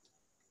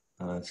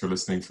 If you're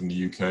listening from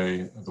the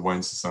UK, the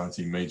Wine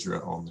Society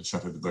major on the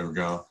Château de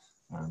Beauregard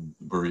and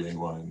the Bourrier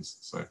wines.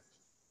 So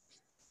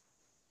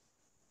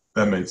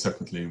they're made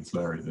separately in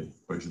Fleury, the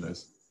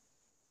Beaujolais.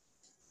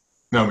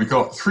 Now we've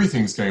got 3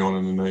 things going on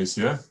in the nose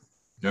here.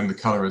 Again, the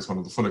color is one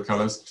of the fuller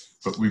colors,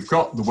 but we've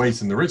got the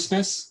weight and the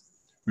richness.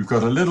 We've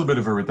got a little bit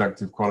of a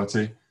reductive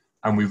quality,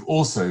 and we've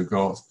also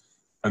got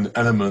an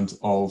element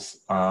of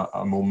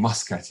a more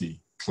muscaty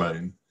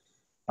clone.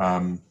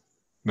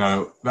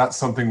 Now, that's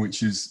something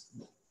which is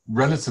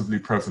relatively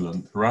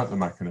prevalent throughout the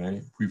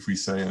Mâconnais, Puy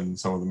Frisé, and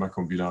some of the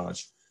Mâcon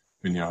Village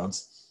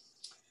vineyards.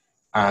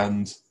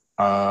 And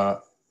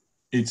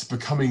it's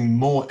becoming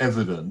more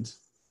evident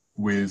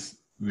with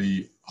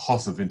the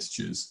hotter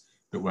vintages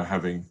that we're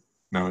having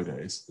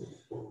nowadays.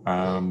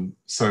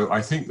 So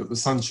I think that the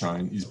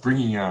sunshine is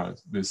bringing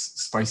out this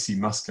spicy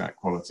muscat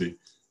quality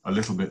a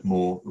little bit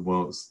more than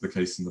was the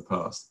case in the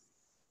past.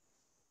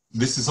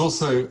 This is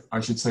also,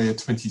 I should say, a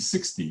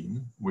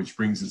 2016, which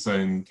brings its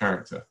own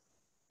character.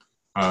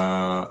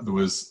 There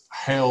was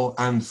hail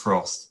and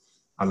frost,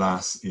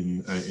 alas,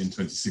 in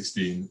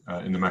 2016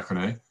 in the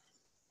Mâconnais.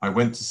 I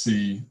went to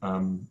see,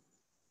 in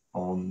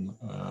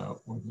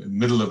the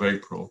middle of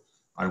April,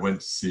 I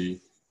went to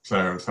see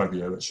Claire and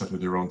Fabio at Château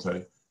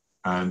d'Ironte,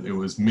 and it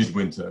was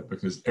midwinter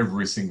because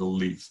every single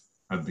leaf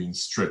had been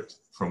stripped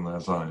from their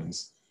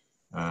vines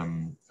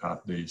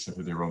at the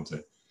Château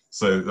d'Ironte.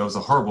 So there was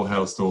a horrible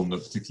hailstorm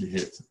that particularly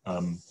hit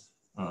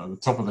the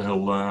top of the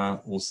hill there,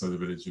 also the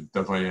village of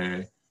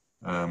Davaillé,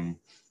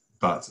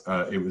 but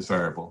it was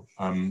variable.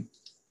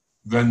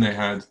 Then they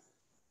had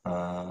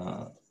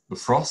the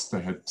frost.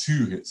 They had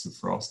 2 hits of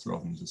frost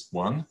rather than just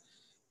 1.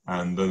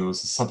 And then there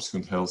was a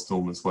subsequent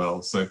hailstorm as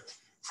well. So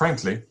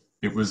frankly,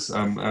 it was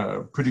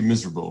pretty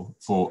miserable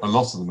for a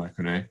lot of the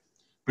Mâconnais.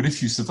 But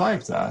if you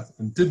survived that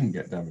and didn't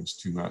get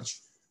damaged too much,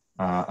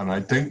 and I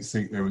don't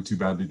think they were too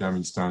badly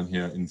damaged down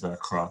here in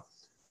Vercors,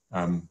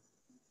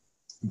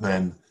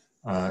 then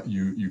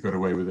you got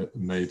away with it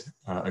and made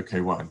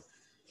okay wine.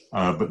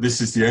 But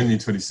this is the only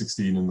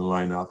 2016 in the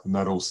lineup, and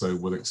that also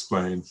will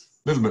explain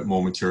a little bit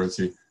more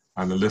maturity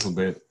and a little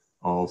bit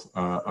of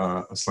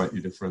a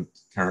slightly different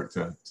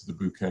character to the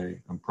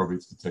bouquet and probably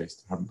to the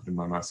taste. I haven't put in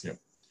my mouth yet.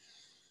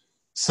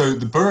 So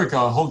the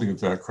Beauregard holding of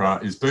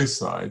Vercors is both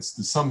sides.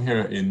 There's some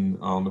here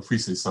on the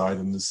Frisé side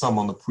and there's some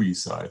on the Puy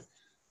side.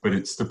 But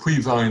it's the Puy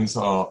vines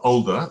are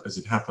older, as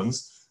it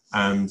happens,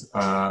 and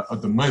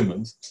at the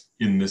moment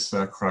in this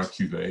Vercors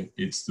cuvée,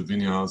 it's the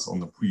vineyards on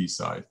the Puy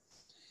side.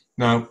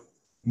 Now,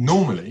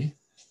 normally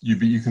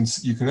you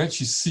can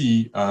actually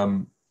see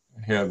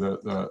here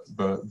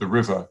the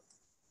river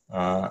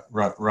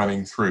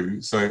running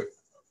through. So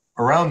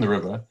around the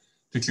river,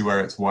 particularly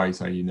where it's white,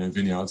 i.e. no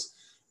vineyards,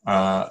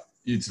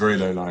 it's very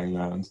low-lying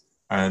land,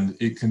 and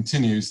it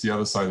continues the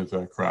other side of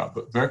Vercors.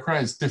 But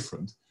Vercors is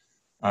different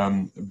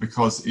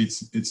because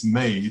it's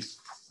made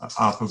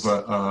up of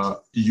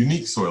a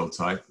unique soil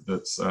type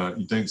that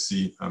you don't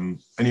see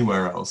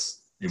anywhere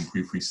else in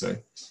Puy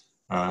Frisé,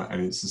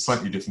 and it's a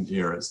slightly different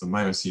era. It's the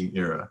Miocene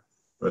era,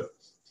 but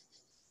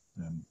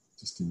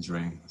just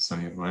enjoying the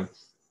sunny at mine.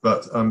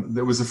 But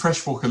there was a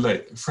freshwater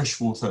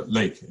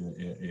lake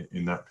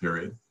in that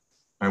period.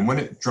 And when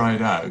it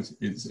dried out,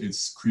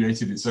 it's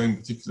created its own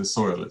particular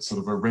soil. It's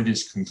sort of a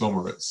reddish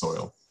conglomerate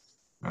soil.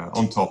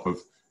 On top of,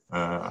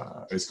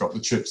 it's got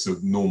the chips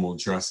of normal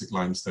Jurassic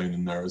limestone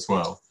in there as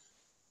well.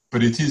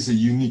 But it is a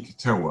unique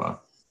terroir.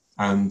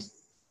 And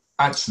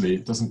actually,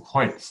 it doesn't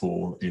quite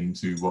fall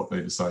into what they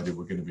decided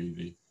were going to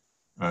be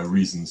the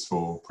reasons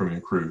for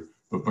Premier Cru.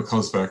 But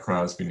because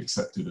Vercors has been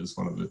accepted as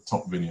one of the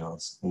top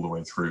vineyards all the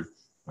way through,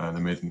 they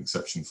made an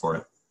exception for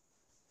it.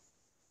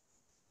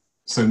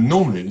 So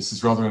normally this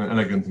is rather an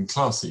elegant and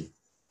classy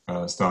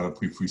style of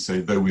Puy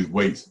Frisé, though with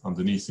weight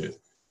underneath it.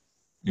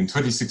 in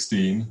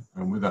 2016,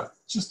 and with that,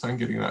 just I'm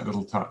getting that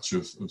little touch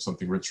of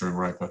something richer and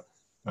riper.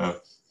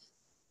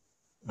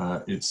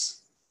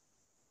 It's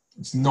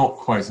not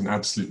quite an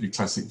absolutely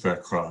classic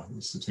Vert Gras,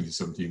 which the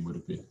 2017 would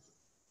have been.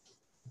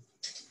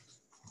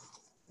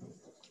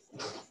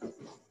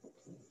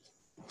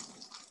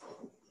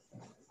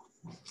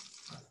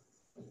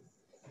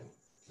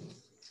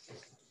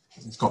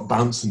 It's got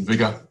bounce and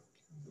vigor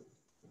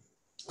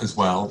as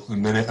well,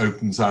 and then it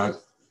opens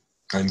out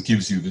and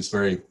gives you this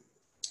very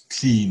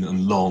clean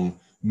and long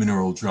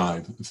mineral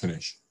drive at the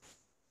finish.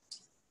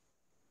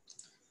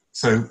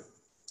 So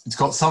it's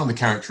got some of the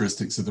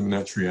characteristics of the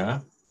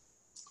Menetrier,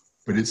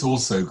 but it's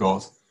also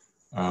got,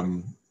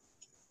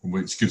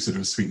 which gives it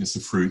a sweetness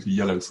of fruit, a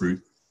yellow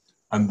fruit,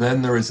 and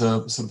then there is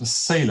a sort of a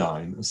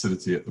saline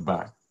acidity at the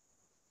back.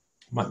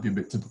 Might be a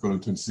bit typical of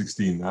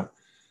 2016, that.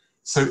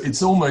 So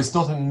it's almost,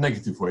 not in a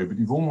negative way, but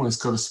you've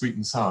almost got a sweet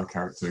and sour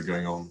character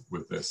going on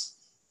with this.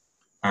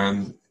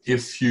 And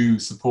if you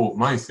support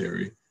my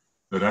theory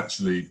that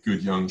actually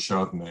good young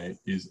Chardonnay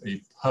is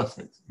a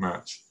perfect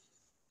match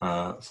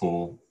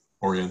for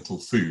Oriental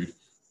food,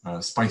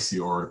 spicy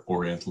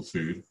Oriental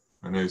food.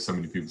 I know so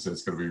many people say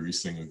it's got to be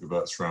Riesling or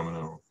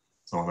Gewürztraminer or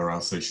some other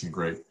Alsatian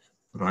grape,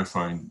 but I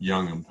find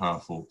young and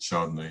powerful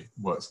Chardonnay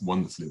works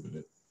wonderfully with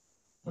it.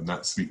 And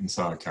that sweet and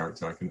sour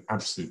character I can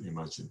absolutely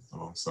imagine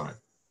alongside.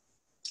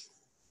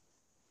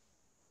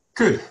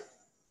 Good.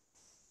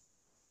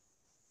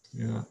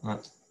 Yeah,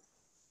 that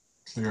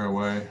clear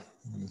away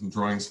little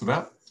drawings for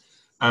that.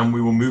 And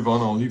we will move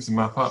on. I'll leave the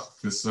map up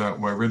because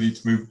we're ready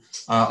to move.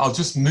 I'll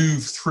just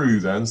move through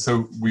then.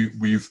 So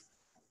we've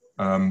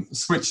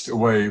switched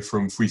away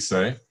from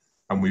Fuissé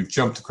and we've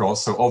jumped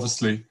across. So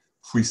obviously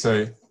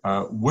Fuissé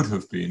would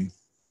have been,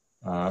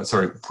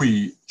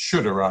 Puy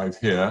should arrive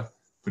here,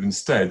 but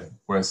instead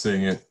we're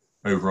seeing it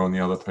over on the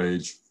other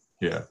page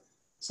here.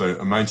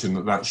 So imagine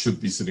that that should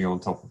be sitting on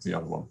top of the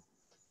other one.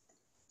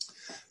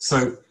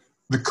 So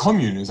the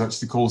commune is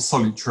actually called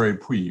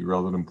Solutré Puy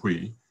rather than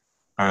Puy.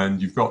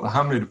 And you've got the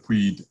hamlet of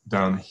Puy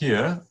down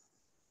here,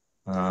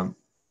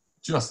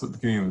 just at the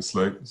beginning of the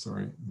slope.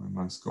 Sorry,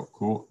 my mouse got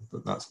caught,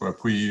 but that's where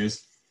Puy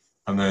is.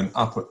 And then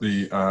up at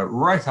the,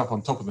 right up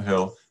on top of the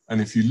hill.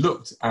 And if you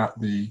looked at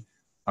the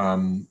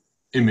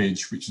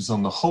image, which is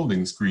on the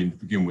holding screen to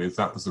begin with,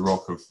 that was the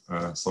rock of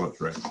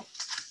Solutré.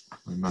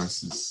 My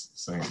mouse is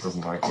saying it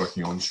doesn't like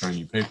working on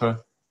shiny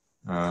paper.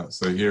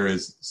 So here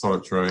is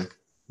Solutré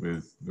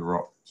with the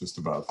rock just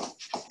above.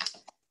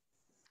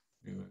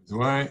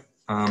 Away.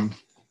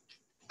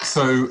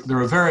 So there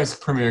are various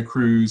Premier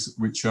Crus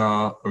which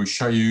are Au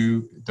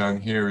Chailloux, down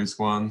here is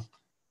one.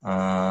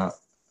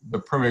 The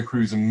Premier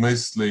Crus are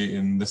mostly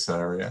in this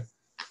area,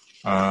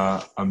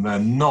 and they're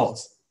not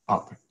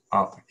up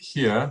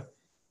here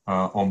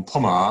on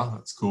Pommard,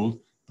 it's called,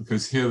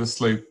 because here the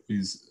slope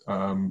is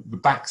the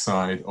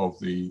backside of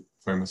the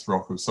famous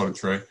rock of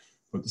Solutré,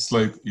 but the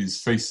slope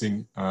is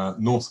facing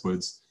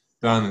northwards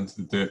down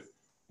into the dip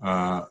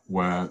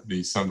where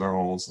the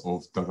Saint-Laurent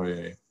of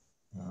Davaillé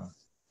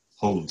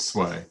hold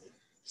sway.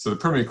 So the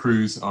Premier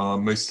Crus are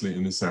mostly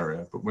in this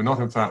area, but we're not,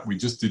 in fact, we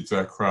just did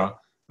Vert Gras.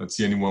 That's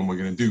the only one we're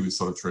going to do with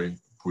Solutré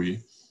Puy.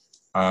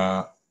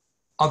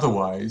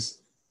 Otherwise,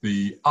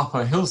 the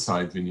upper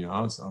hillside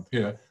vineyards up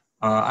here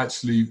are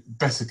actually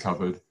better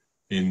covered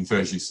in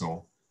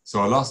Vergisson. So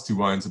our last two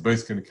wines are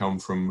both going to come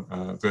from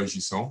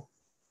Vergisson.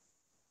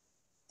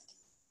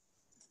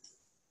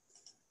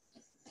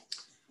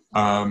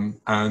 And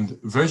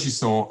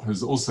Vergisson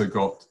has also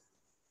got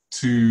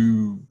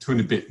two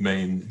and a bit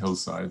main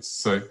hillsides.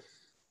 So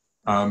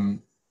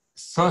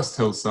first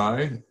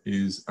hillside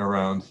is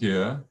around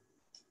here,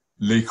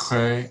 Les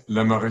Crêts,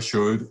 La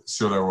Maréchaude,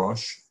 Sur la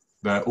Roche.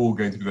 They're all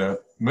going to be there,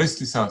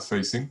 mostly south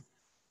facing.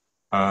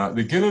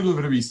 They get a little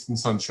bit of eastern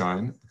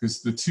sunshine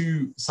because the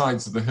two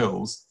sides of the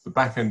hills, the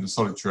back end of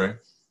Solutré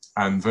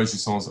and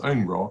Vergisson's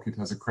own rock, it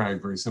has a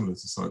crag very similar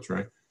to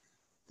Solutré.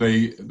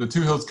 The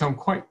two hills come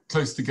quite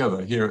close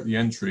together here at the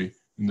entry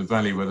in the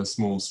valley where the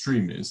small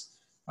stream is,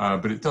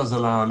 but it does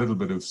allow a little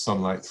bit of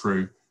sunlight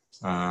through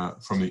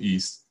from the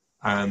east,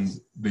 and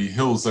the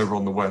hills over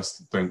on the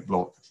west don't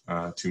block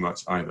too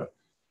much either.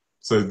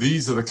 So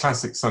these are the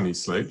classic sunny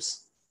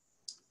slopes.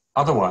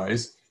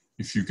 Otherwise,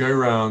 if you go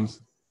around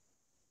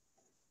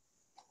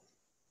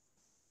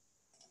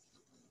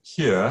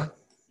here,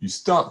 you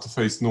start to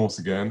face north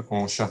again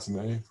on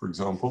Châtenay, for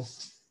example.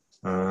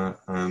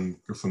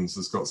 And Griffins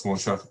has got some more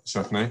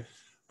Châtenay.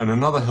 And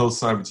another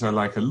hillside which I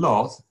like a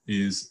lot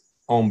is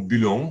En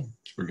Boulogne,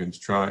 which we're going to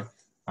try.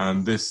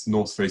 And this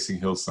north-facing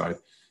hillside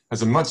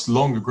has a much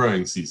longer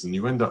growing season.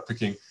 You end up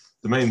picking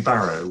the main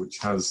Barrow, which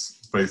has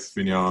both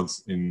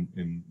vineyards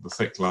in the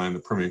thick line, the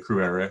Premier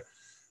Cru area,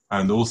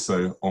 and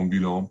also En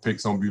Boulogne,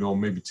 picks En Boulogne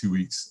maybe 2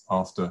 weeks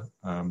after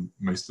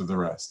most of the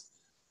rest.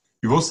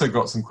 You've also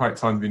got some quite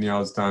fun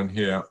vineyards down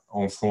here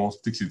en France,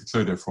 particularly the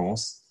Clos de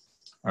France.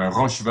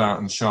 Rochevin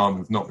and Charme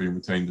have not been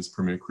retained as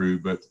Premier Cru,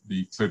 but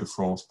the Clos de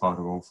France part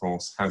of En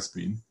France has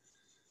been.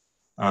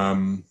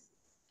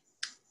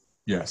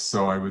 Yes,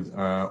 so I would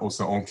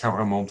also en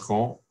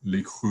Cabra-Montron,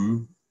 Les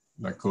Crus,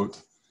 La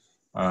Côte.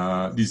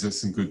 These are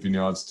some good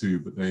vineyards too,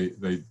 but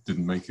they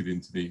didn't make it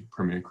into the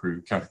Premier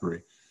Cru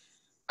category.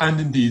 And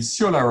indeed,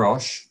 Sur la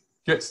Roche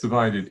gets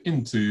divided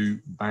into,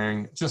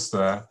 bang, just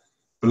there.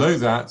 Below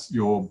that,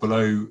 you're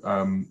below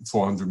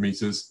 400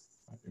 meters.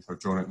 If I've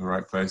drawn it in the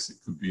right place, it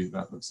could be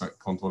that looks like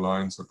contour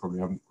line, so I probably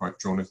haven't quite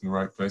drawn it in the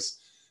right place.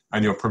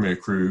 And your Premier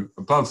Cru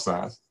above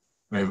that,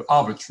 they've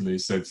arbitrarily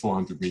said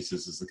 400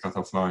 meters is the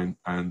cutoff line,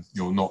 and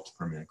you're not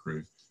Premier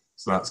Cru.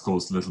 So that's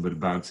caused a little bit of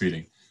bad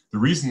feeling. The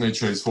reason they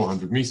chose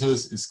 400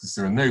 meters is because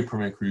there are no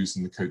Premier Crus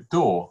in the Côte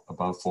d'Or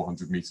above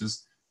 400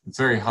 meters. The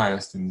very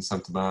highest in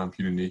Saint-Aubin and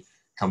Puligny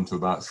come to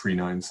about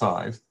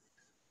 395.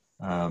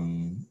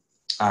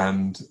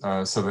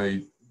 So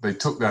they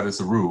took that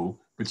as a rule,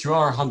 but you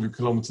are 100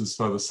 kilometers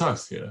further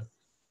south here,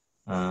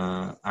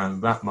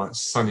 and that much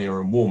sunnier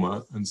and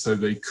warmer, and so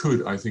they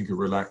could, I think, have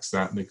relaxed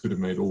that, and they could have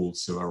made all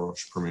Sur la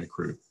Roche Premier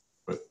Cru,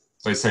 but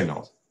they say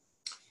not.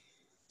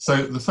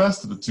 So the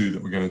first of the two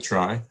that we're going to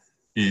try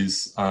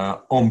is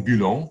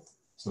Ambulant,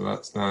 so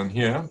that's down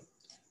here.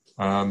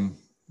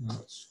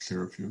 Let's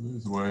clear a few of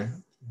those away.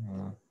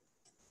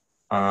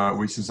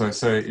 Which, as I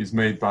say, is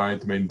made by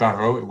Domaine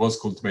Barrault. It was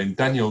called Domaine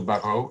Daniel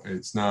Barrault.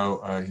 It's now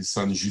his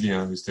son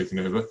Julien who's taken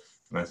over.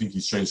 And I think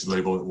he's changed the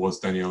label. It was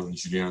Daniel and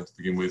Julien to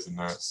begin with, and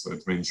now it's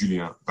Domaine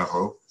Julien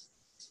Barrault.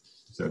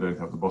 So I don't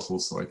have the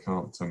bottles, so I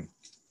can't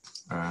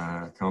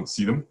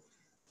see them.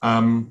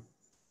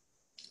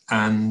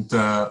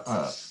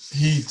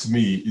 He, to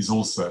me, is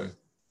also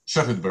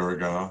Chateau de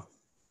Beauregard,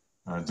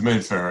 Domaine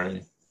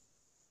Ferré,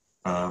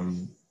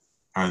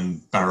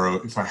 and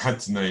Barrault. If I had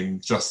to name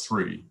just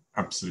three,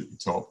 absolutely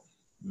top.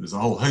 There's a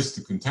whole host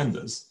of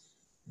contenders.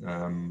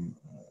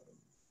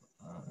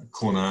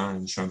 Cornin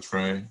and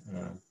Chantray,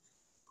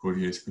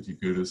 Cordier is pretty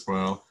good as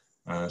well.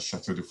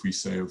 Chateau de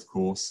Fouissey, of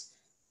course,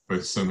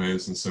 both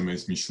Sommets and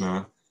Sommets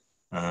Michelin.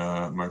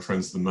 My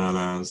friends the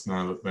Merlins,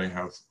 now that they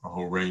have a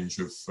whole range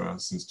of,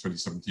 since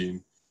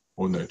 2017,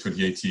 or no,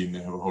 2018, they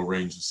have a whole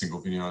range of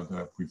single vineyard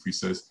Puy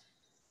Fouisseys.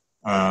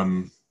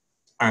 And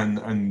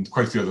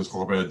quite a few others,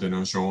 Robert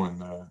Deningeon,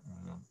 and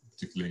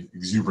particularly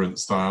exuberant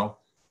style.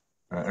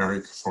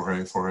 Eric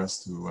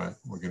Forest, who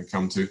we're going to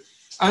come to.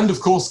 And of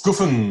course,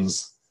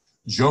 Gouffens,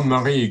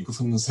 Jean-Marie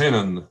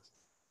Gouffens-Hennen,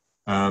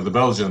 the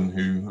Belgian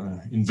who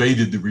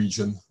invaded the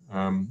region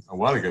a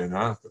while ago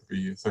now, could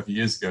be 30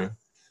 years ago.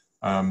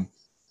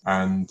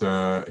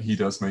 He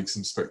does make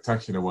some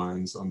spectacular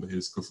wines under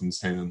his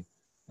Gouffens-Hennen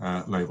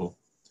label.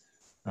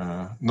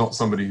 Not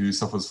somebody who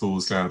suffers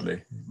fools gladly,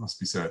 it must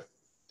be said.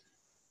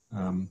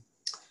 Though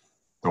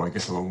I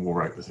get along all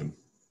right with him.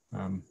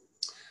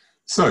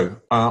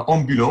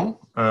 Ambulant,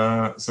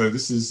 so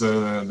this is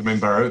the main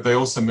Barrault. They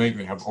also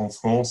they have En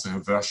France, they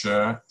have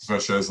Verchères.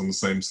 Verchères is on the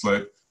same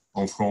slope.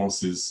 En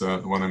France is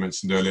the one I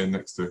mentioned earlier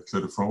next to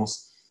Clos de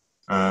France.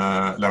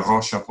 La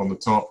Roche up on the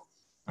top,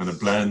 and a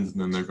blend,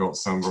 and then they've got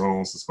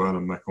Saint-Laurent as well,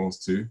 and Macons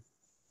too.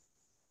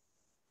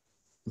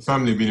 The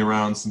family have been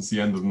around since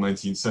the end of the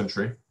 19th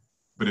century,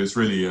 but it was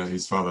really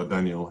his father,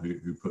 Daniel,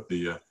 who put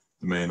the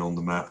domain on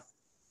the map.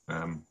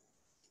 I'm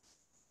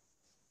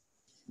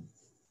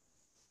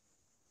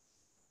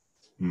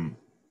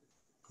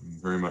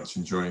very much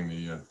enjoying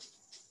the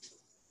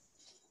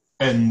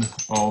end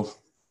of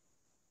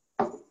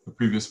the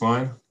previous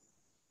wine.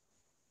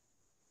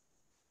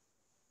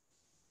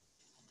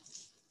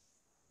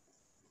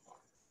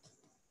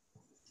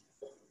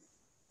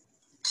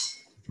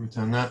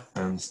 Return that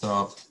and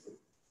start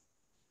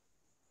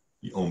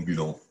the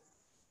Ambulant.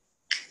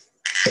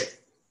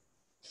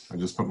 I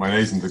just put my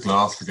nose into the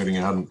glass, forgetting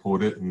I hadn't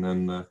poured it, and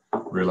then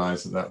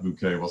realized that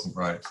bouquet wasn't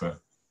right for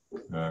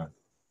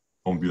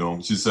Ambulant,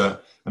 which is a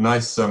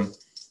nice,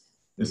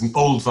 it's an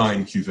old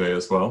vine cuvée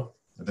as well.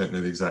 I don't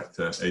know the exact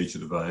age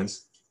of the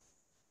vines.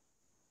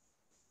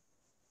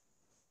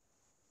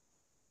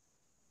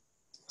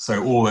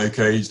 So all oak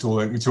aged, all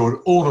oak matured.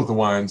 All of the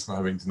wines we're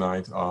having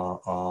tonight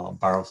are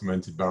barrel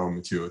fermented, barrel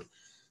matured.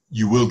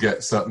 You will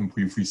get certain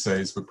Puy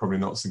Fouisseys, but probably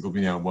not single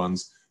vineyard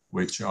ones,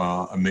 which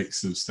are a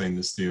mix of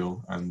stainless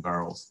steel and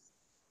barrels.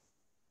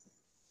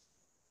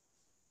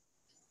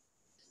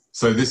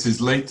 So this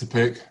is late to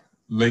pick,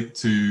 late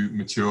to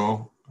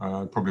mature,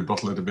 probably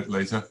bottle it a bit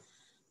later.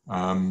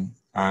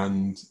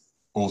 And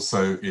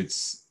also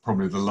it's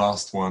probably the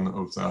last one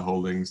of their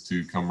holdings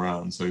to come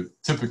round. So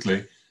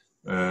typically,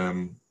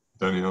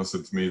 Daniel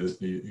said to me that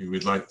he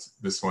would like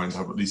this wine to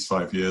have at least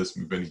 5 years,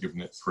 and we've only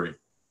given it 3.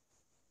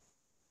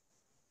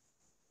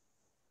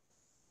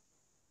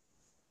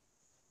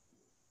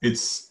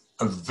 It's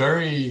a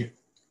very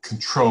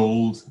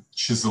controlled,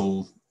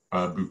 chiseled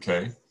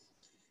bouquet.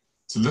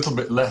 It's a little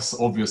bit less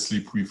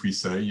obviously Puy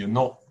Fouissey. You're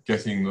not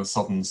getting the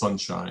southern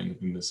sunshine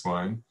in this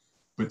wine,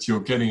 but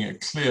you're getting a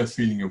clear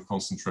feeling of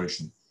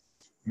concentration.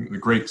 The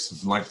grapes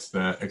have liked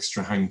their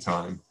extra hang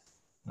time,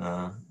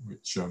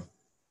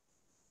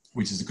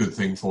 which is a good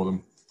thing for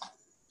them.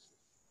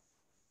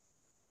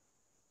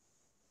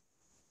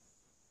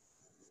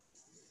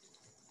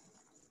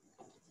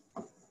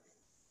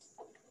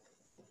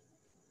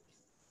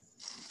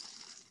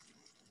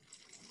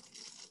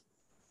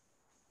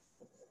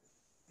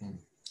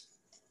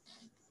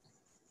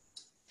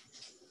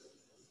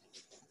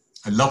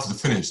 I love the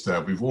finish there.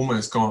 We've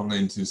almost gone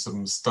into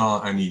some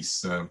star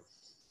anise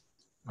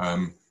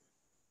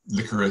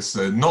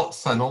licorice, not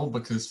fennel,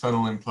 because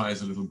fennel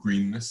implies a little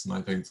greenness, and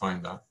I don't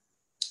find that.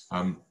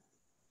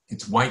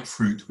 It's white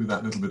fruit with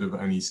that little bit of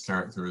anise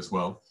character as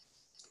well.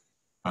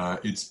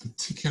 It's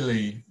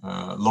particularly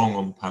long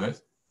on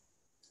palate,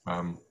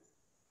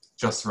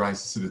 just the right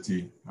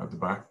acidity at the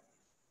back.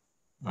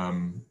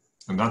 And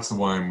that's a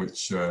wine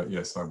which,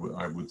 yes, I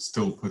would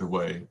still put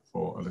away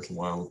for a little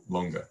while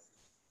longer.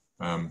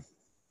 To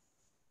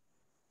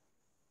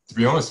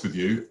be honest with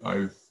you,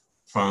 I've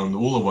found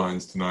all the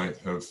wines tonight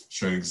have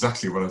shown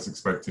exactly what I was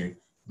expecting.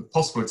 The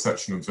possible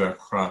exception of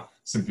Vercors,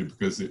 simply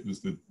because it was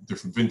the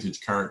different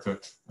vintage character,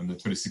 and the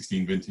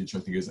 2016 vintage, I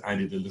think, has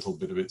added a little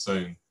bit of its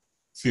own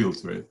feel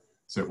to it.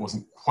 So it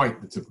wasn't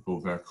quite the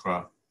typical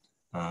Vercors,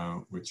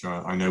 which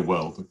I know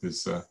well,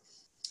 because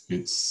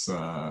it's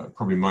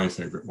probably my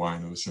favorite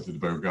wine of the Chateau de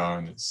Beauregard,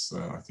 and it's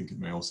I think it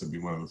may also be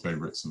one of the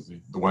favorites of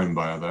the wine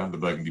buyer there, the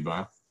Burgundy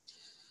buyer.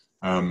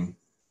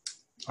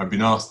 I've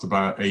been asked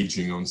about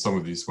aging on some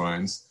of these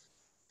wines.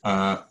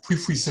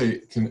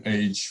 Puy can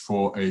age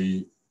for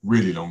a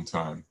really long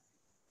time.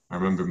 I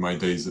remember in my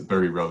days at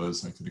Berry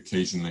Brothers, I could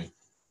occasionally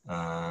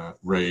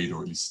raid,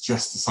 or at least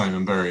suggest to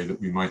Simon Berry that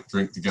we might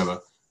drink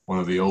together one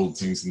of the old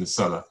things in the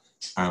cellar.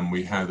 And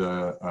we had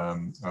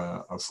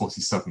a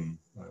 47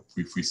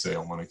 Puy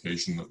on one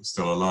occasion that was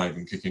still alive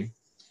and kicking.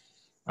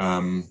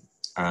 And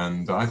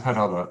I've had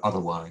other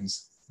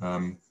wines.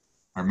 I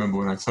remember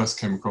when I first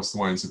came across the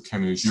wines of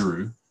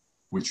Camille-Giroux,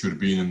 which would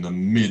have been in the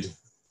mid,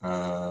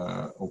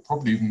 or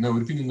probably even, no, it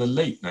would have been in the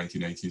late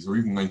 1980s or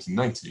even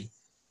 1990.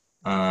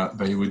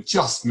 They were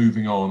just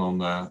moving on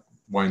their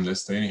wine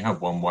list. They only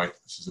had one white,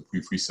 which is a Puy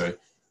Frisé.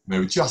 They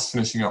were just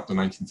finishing up the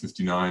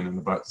 1959 and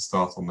about to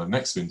start on their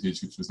next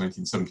vintage, which was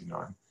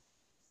 1979.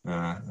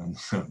 And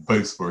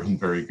both were in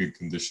very good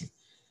condition.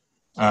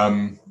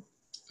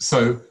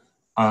 So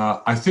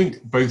I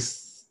think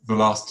both the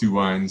last two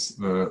wines,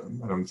 the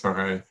Madame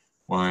Ferret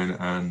wine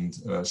and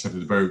Chateau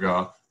de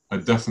Beauregard, are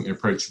definitely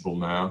approachable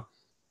now.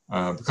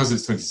 Because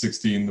it's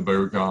 2016, the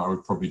Beauregard I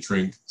would probably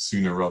drink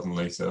sooner rather than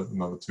later,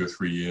 another 2 or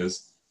 3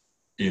 years.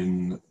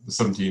 In the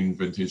 17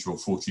 vintage or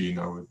 14,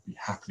 I would be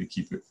happily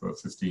keep it for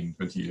 15,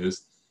 20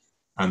 years.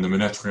 And the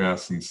Menetrier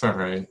from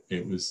Ferret,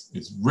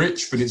 it's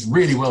rich, but it's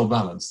really well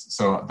balanced.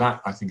 So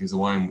that, I think, is a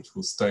wine which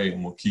will stay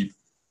and will keep.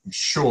 I'm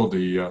sure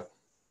the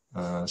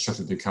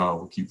Chateau de Car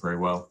will keep very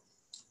well.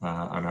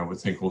 And I would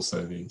think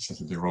also the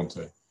Chateau de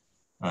Ronte.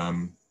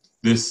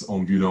 This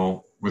en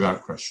Bulon,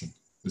 without question.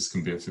 This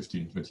can be a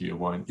 15, 20-year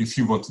wine if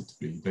you want it to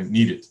be. You don't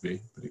need it to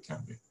be, but it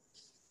can be.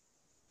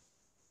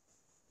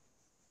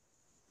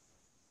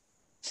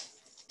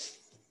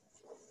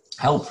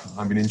 Help,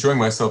 I've been enjoying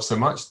myself so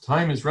much.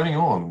 Time is running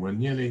on. We're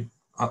nearly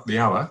up the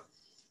hour.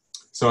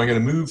 So I'm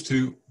going to move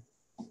to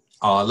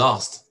our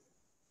last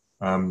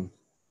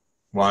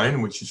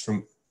wine, which is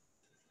from,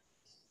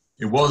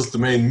 it was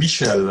Domaine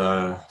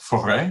Michel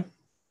Forêt.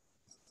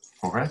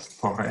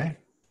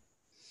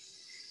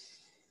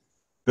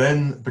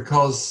 Then,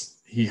 because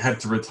he had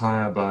to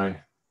retire by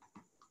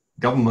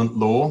government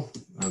law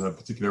at a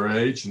particular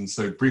age, and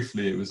so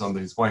briefly it was under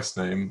his wife's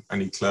name,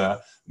 Annie Claire.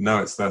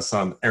 Now it's their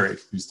son, Eric,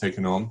 who's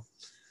taken on.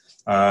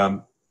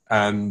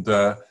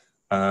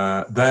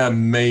 Their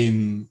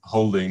main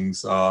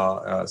holdings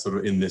are sort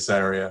of in this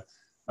area.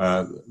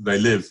 They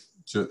live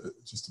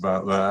just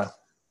about there.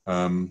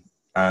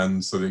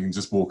 And so they can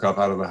just walk up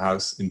out of the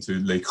house into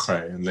Les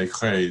Crêts, and Les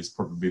Crêts is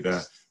probably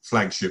their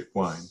flagship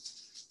wine.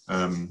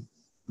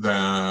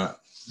 They're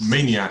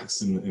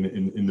maniacs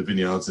in the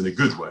vineyards in a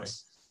good way,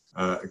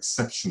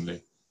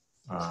 exceptionally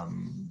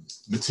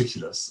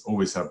meticulous,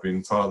 always have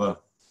been, father,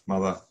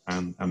 mother,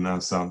 and now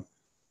son.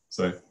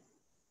 So,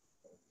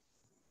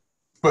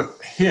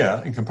 but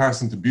here, in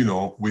comparison to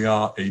Bulon, we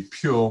are a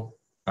pure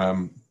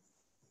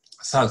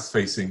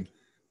south-facing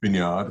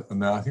vineyard,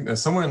 and I think they're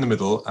somewhere in the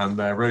middle, and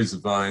their rows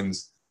of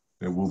vines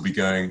will be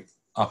going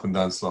up and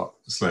down slope,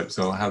 so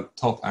they'll have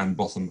top and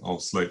bottom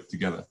of slope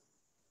together.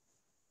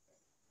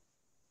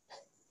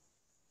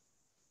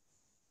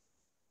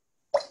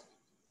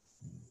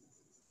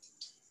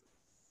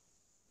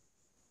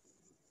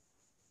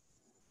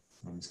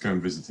 I'm just going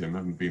to visit him. I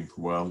haven't been for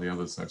a while. The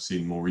others I've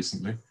seen more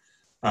recently.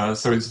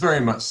 So it's very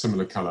much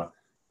similar colour.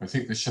 I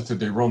think the Chateau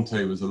de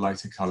Ronte was a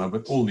lighter colour,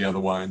 but all the other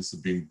wines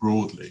have been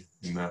broadly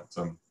in that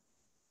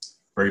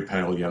very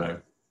pale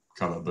yellow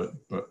colour,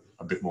 but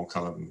a bit more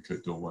colour than the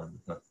Côte d'Or wine.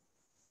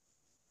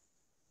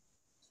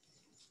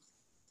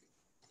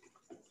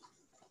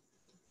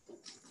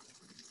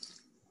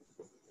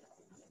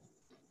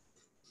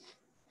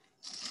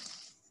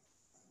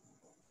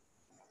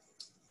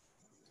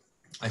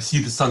 I see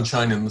the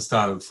sunshine in the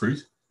style of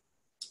fruit.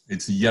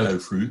 It's a yellow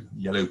fruit,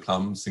 yellow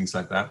plums, things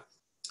like that.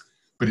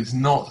 But it's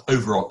not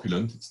over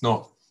opulent. It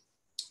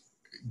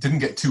didn't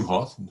get too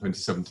hot in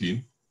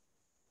 2017.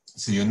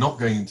 So you're not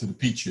going into the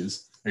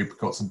peaches,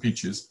 apricots and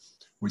peaches,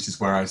 which is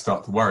where I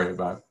start to worry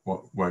about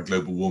where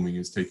global warming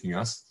is taking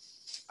us.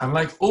 And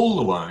like all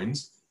the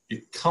wines,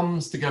 it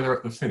comes together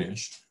at the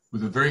finish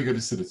with a very good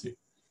acidity.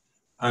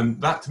 And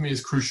that to me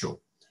is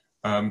crucial.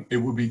 It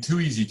would be too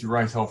easy to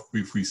write off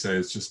Puy Frisé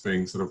as just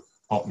being sort of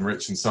hot and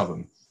rich and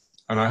southern.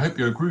 And I hope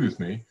you agree with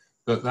me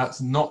that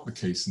that's not the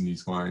case in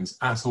these wines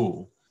at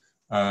all.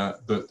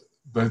 That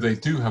though they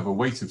do have a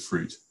weight of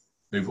fruit,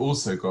 they've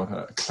also got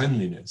a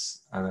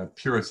cleanliness and a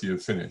purity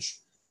of finish,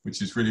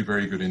 which is really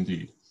very good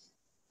indeed.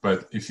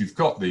 But if you've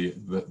got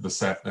the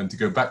set, then to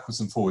go backwards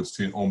and forwards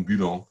between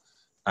Ambulant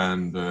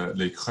and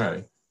Les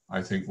Crêts,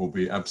 I think will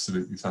be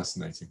absolutely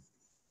fascinating.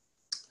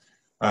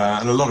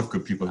 And a lot of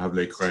good people have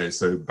Les Crêts.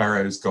 So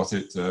Barrow's got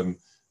it,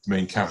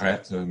 Domaine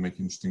Carrette,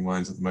 making interesting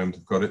wines at the moment,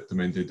 have got it.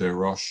 Domaine des Deux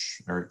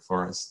Roches, Eric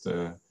Forest,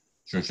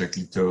 Jean-Jacques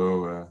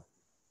Liteau,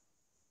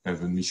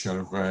 Evan Michel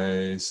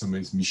Ray,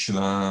 Sommets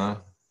Michelin,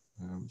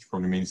 which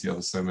probably means the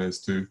other Sommets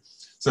too.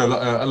 So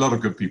a lot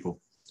of good people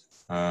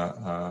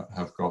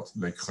have got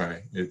Les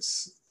Crêts.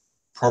 It's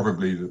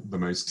probably the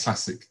most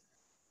classic.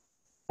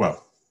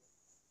 Well,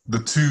 the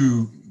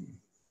two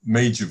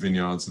major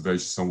vineyards of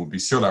Vosges would be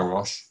Sur la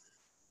Roche,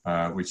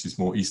 which is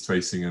more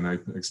east-facing and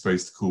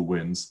exposed to cool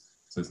winds.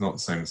 So it's not the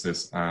same as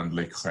this, and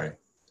Les Crêts.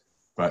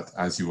 But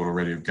as you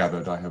already have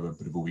gathered, I have a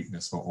bit of a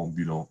weakness for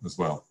Ambulant as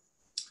well.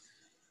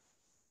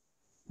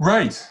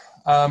 Right.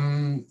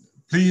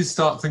 Please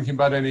start thinking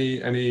about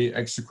any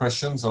extra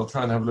questions. I'll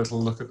try and have a little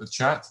look at the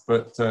chat.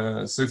 But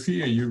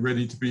Sophie, are you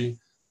ready to be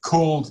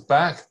called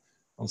back?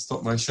 I'll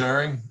stop my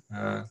sharing.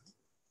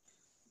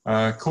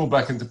 Call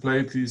back into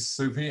play, please,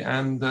 Sophie,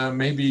 and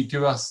maybe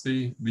give us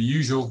the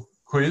usual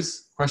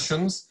quiz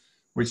questions.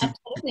 Which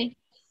Absolutely.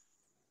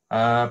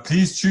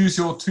 Please choose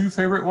your 2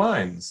 favorite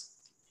wines.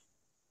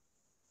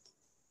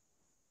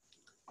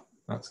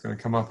 That's going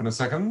to come up in a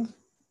second.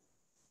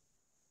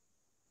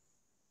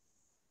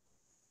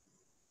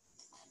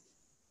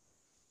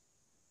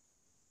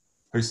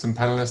 Host and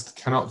panelist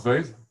cannot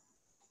vote.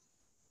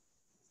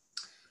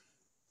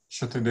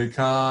 Château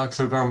d'Escarres,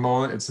 Clos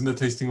Vermont, it's in the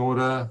tasting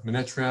order.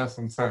 Ménétria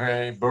from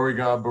Ferret,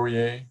 Beauregard,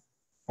 Bourrier,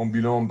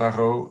 Ambulant,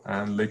 Barrault,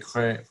 and Les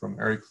Crêts from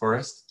Eric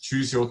Forest.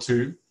 Choose your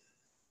 2. Give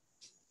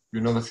you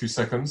another few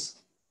seconds.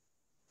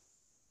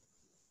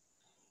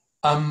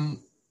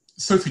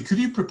 Sophie, could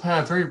you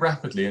prepare very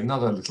rapidly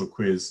another little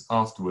quiz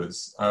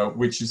afterwards,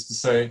 which is to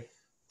say,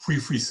 Puy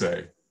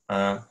Frisé.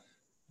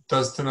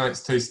 Does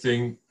tonight's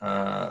tasting,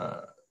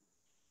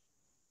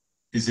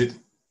 is it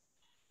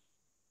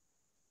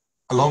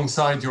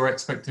alongside your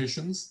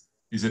expectations?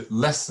 Is it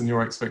less than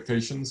your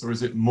expectations, or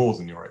is it more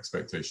than your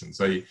expectations?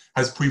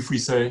 Has Puy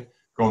Frisé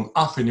gone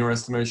up in your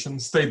estimation,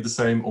 stayed the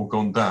same, or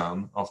gone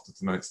down after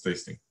tonight's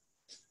tasting?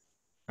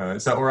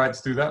 Is that all right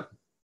to do that?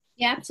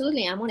 Yeah,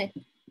 absolutely. I'm on it.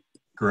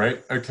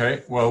 Great.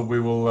 Okay. Well, we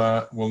will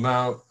we'll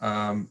now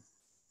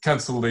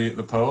cancel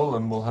the poll,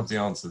 and we'll have the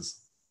answers.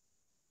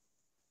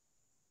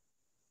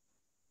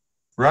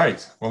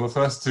 Right. Well, the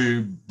first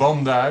 2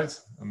 bombed out.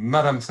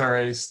 Madame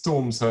Ferret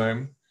storms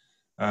home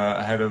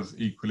ahead of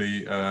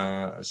equally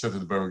Château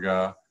de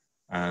Beauregard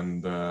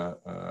and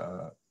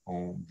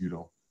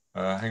Ambulant.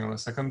 Hang on a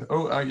second.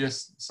 Oh,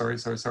 yes. Sorry.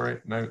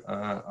 No,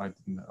 I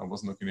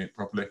wasn't looking at it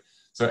properly.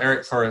 So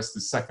Eric Forest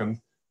is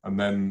second, and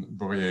then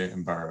Bourrier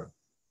and Barrault.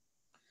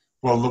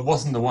 Well, there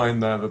wasn't a wine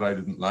there that I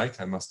didn't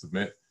like, I must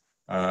admit.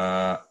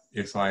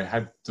 If I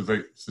had to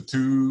vote for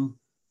 2,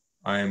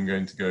 I am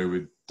going to go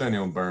with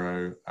Daniel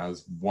Barrault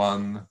as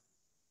 1.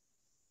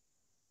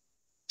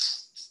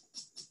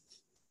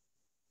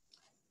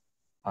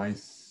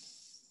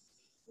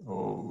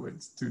 Oh,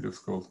 it's too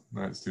difficult.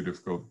 No, it's too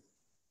difficult.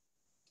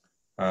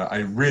 I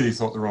really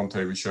thought the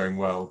Ronté was showing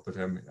well, but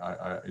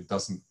it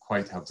doesn't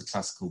quite have the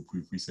classical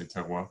Puy Frisé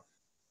terroir.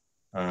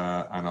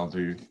 And I'll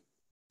do.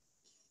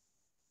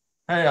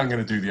 Hey, I'm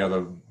going to do the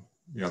other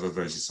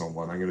Vosges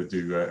one. I'm going to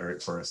do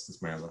Eric Forest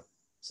as my other.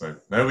 So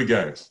there we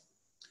go.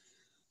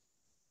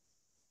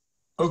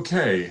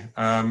 Okay.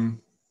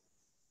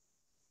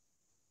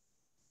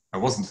 I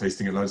wasn't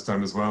tasting at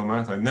lunchtime as well,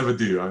 Matt. I never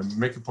do. I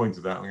make a point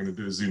of that. I'm going to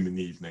do a Zoom in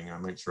the evening. I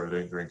make sure I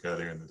don't drink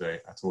earlier in the day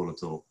at all.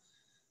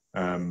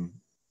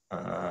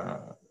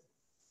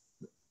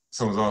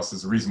 Someone's asked,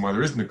 is the reason why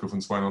there isn't a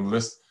Koopmans-wine on the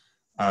list?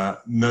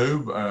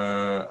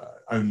 No,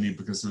 only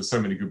because there were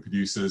so many good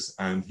producers,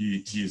 and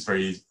he is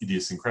very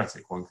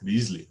idiosyncratic. One could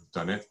easily have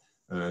done it,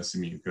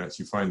 assuming you could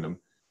actually find them.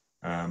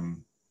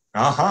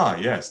 Aha,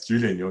 yes,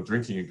 Julian, you're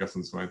drinking a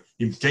Koopmans-wine.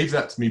 He gave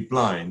that to me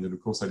blind, and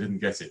of course I didn't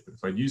get it. But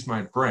if I'd used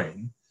my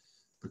brain,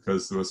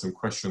 because there were some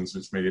questions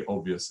which made it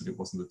obvious that it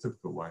wasn't a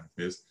typical wine of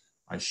his,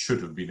 I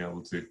should have been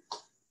able to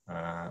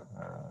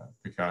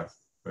pick out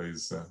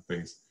those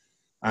things.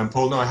 And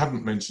Paul, no, I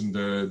haven't mentioned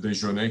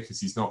Desjardins because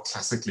he's not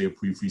classically a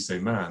Puy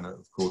Frisé man.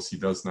 Of course, he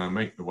does now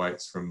make the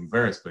whites from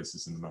various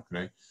places in the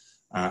Mâconnais.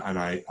 And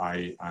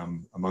I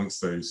am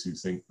amongst those who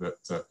think that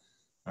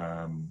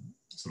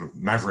sort of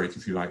maverick,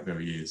 if you like, though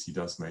he is, he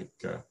does make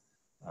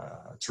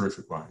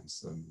terrific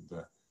wines,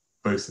 and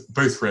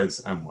both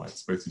reds and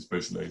whites, both his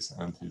Beaujolais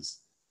and his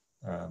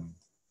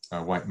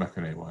white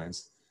Mâconnais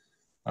wines.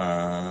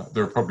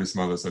 There are probably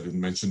some others I didn't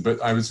mention,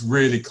 but I was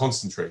really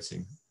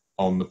concentrating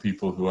on the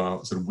people who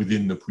are sort of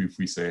within the Puy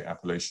Frisé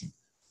appellation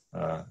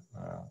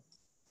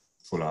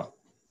full up.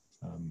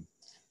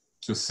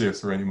 just see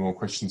if there are any more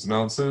questions and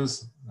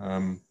answers.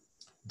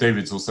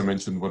 David's also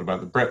mentioned what about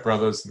the Brett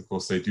brothers, and of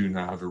course they do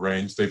now have a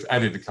range. They've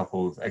added a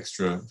couple of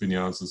extra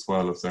vineyards as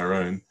well of their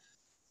own.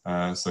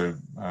 So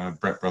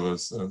Brett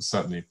brothers are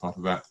certainly part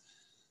of that.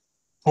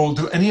 Paul,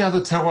 do any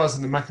other terroirs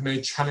in the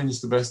Mâconnais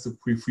challenge the best of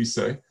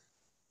Puy-Puissé?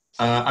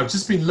 I've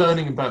just been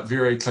learning about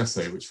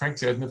Viray-Classé, which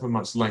frankly I'd never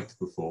much liked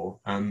before,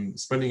 and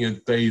spending a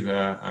day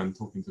there and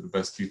talking to the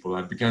best people,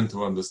 I began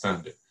to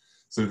understand it.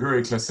 So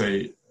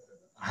Viray-Classé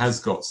has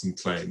got some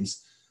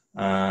claims,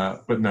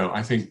 but no,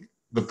 I think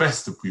the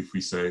best of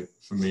Puy-Puissé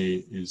for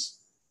me is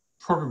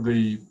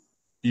probably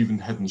even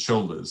head and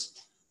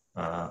shoulders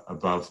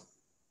above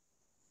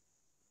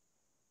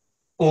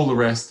all the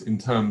rest in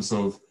terms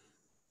of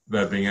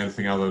there being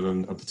anything other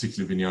than a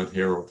particular vineyard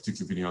here or a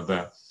particular vineyard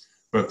there.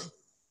 But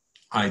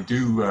I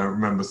do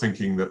remember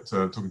thinking that,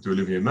 talking to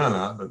Olivier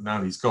Merlin, that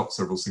now he's got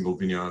several single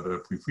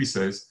vineyard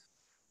Puy-Puissés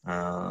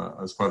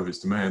as part of his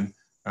domain,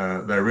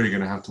 they're really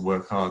going to have to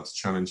work hard to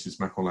challenge his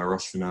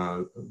Macon-la-Roche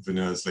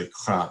Vineuse Les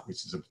Crats,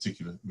 which is a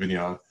particular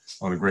vineyard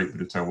on a great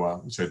bit of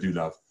terroir, which I do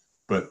love.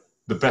 But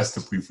the best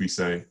of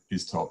Puy-Puissé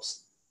is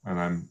tops, and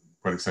I'm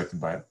quite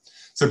excited by it.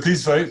 So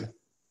please vote.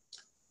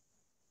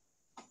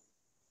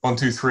 1,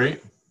 2, 3.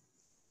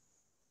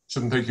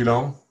 Shouldn't take you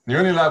long. You're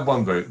only allowed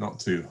one vote, not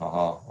two,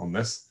 haha, on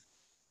this.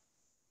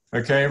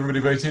 Okay, everybody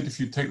voted. If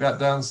you take that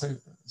down,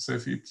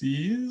 Sophie,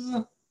 please.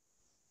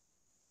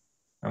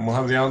 And we'll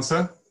have the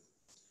answer.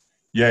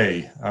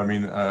 Yay. I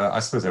mean, I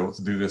suppose I want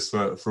to do this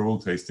for all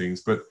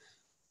tastings, but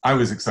I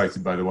was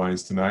excited by the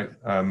wines tonight.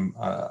 You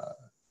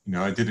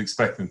know, I did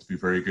expect them to be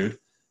very good.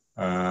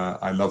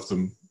 I loved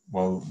them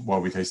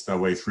while we tasted our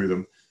way through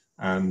them.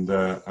 And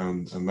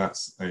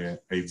that's a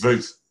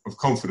vote of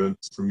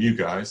confidence from you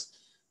guys.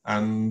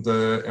 And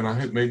I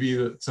hope maybe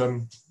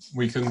that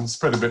we can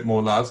spread a bit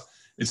more love.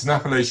 It's an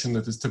appellation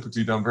that is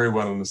typically done very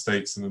well in the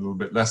States and a little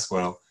bit less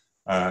well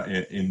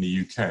in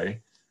the UK.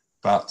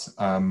 But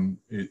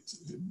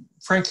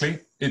frankly,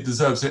 it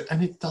deserves it.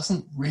 And it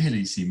doesn't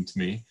really seem to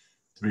me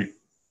to be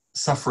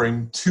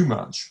suffering too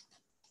much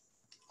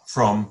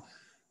from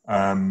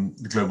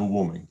the global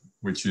warming,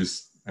 which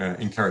is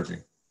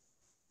encouraging.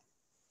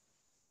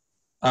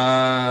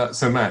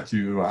 So Matt,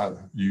 you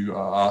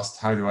asked,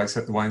 how do I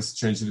expect the wines to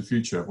change in the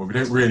future? Well, we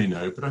don't really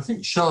know, but I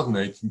think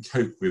Chardonnay can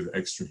cope with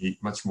extra heat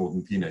much more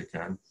than Pinot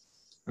can.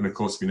 And of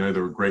course, we know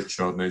there are great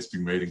Chardonnays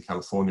being made in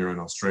California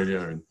and Australia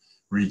and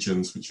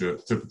regions which are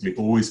typically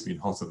always been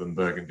hotter than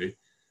Burgundy.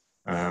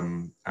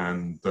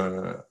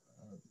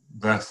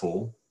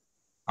 Therefore,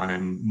 I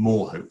am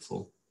more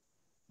hopeful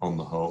on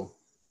the whole.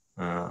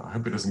 I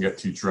hope it doesn't get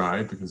too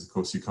dry because, of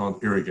course, you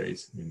can't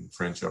irrigate in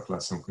French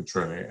appellation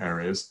contrôlée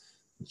areas,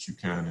 which you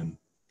can in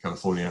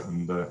California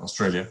and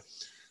Australia.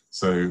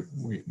 So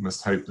we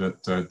must hope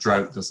that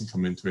drought doesn't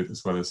come into it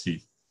as well as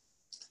heat.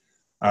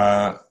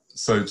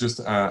 So just,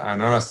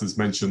 and Alastair's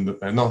mentioned that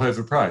they're not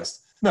overpriced.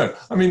 No,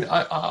 I mean,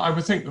 I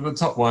would think that the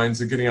top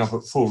wines are getting up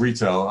at full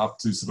retail up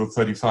to sort of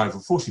 35 or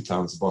 40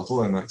 pounds a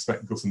bottle, and I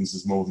expect Gouffens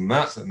is more than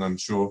that, and I'm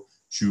sure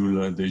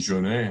Jules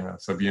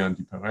Desjardins, Fabien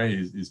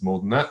Duperret is more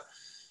than that.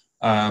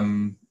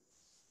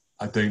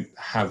 I don't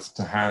have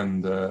to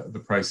hand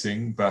the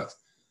pricing, but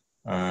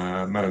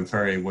Madame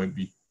Ferrier won't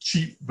be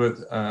cheap, but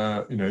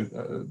you know,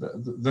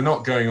 they're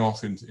not going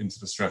off into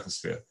the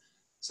stratosphere.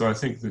 So I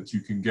think that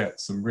you can get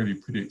some really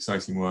pretty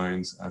exciting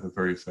wines at a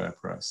very fair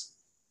price.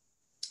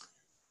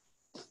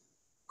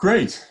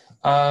 Great.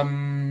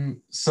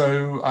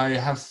 So I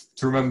have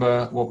to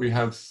remember what we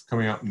have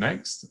coming up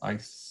next. I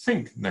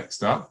think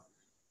next up,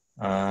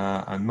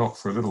 and not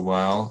for a little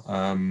while,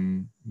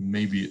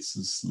 maybe it's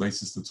as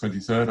late as the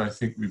 23rd, I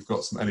think we've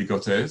got some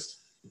Aligotés.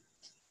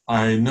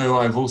 I know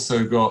I've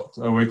also got,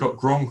 we've got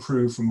Grand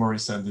Cru from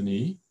Maurice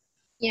Saint-Denis.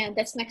 Yeah,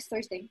 that's next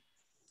Thursday.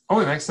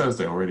 Oh, next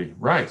Thursday already.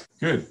 Right,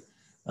 good.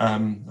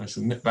 I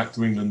shall nip back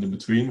to England in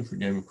between for a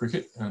game of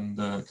cricket and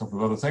a couple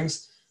of other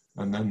things,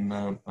 and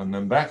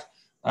then back.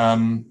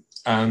 And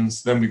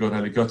then we've got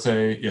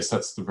Aligoté. Yes,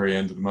 that's the very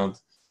end of the month.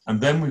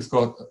 And then we've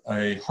got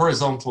a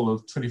horizontal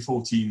of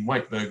 2014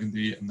 white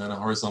Burgundy and then a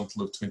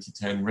horizontal of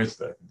 2010 red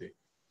Burgundy.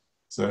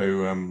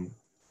 So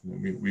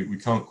we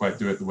can't quite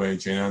do it the way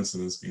Jane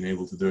Anson has been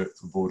able to do it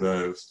for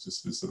Bordeaux,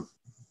 just the sort of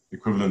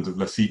equivalent of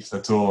Lafite,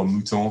 Latour,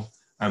 Mouton,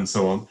 and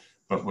so on.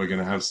 But we're going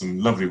to have some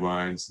lovely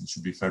wines and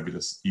should be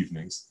fabulous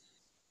evenings.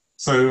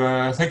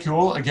 So thank you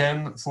all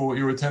again for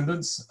your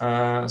attendance.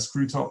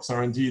 Screw tops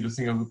are indeed a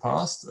thing of the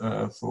past,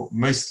 for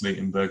mostly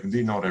in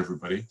Burgundy, not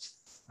everybody.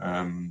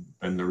 Ben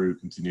Leroux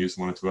continues,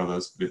 one or two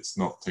others, but it's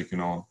not taken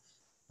on.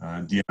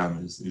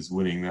 Diam is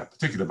winning that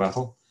particular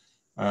battle.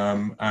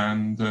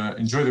 And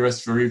enjoy the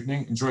rest of your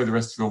evening. Enjoy the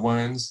rest of your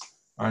wines.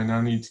 I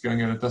now need to go and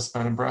get a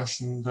dustpan and brush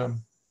and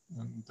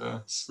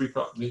sweep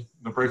up the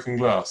broken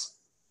glass.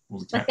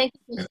 Thank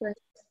you.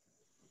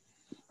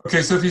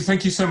 Okay, Sophie,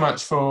 thank you so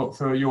much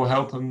for your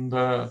help, and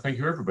thank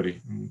you,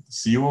 everybody. And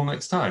see you all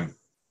next time.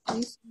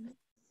 Thanks.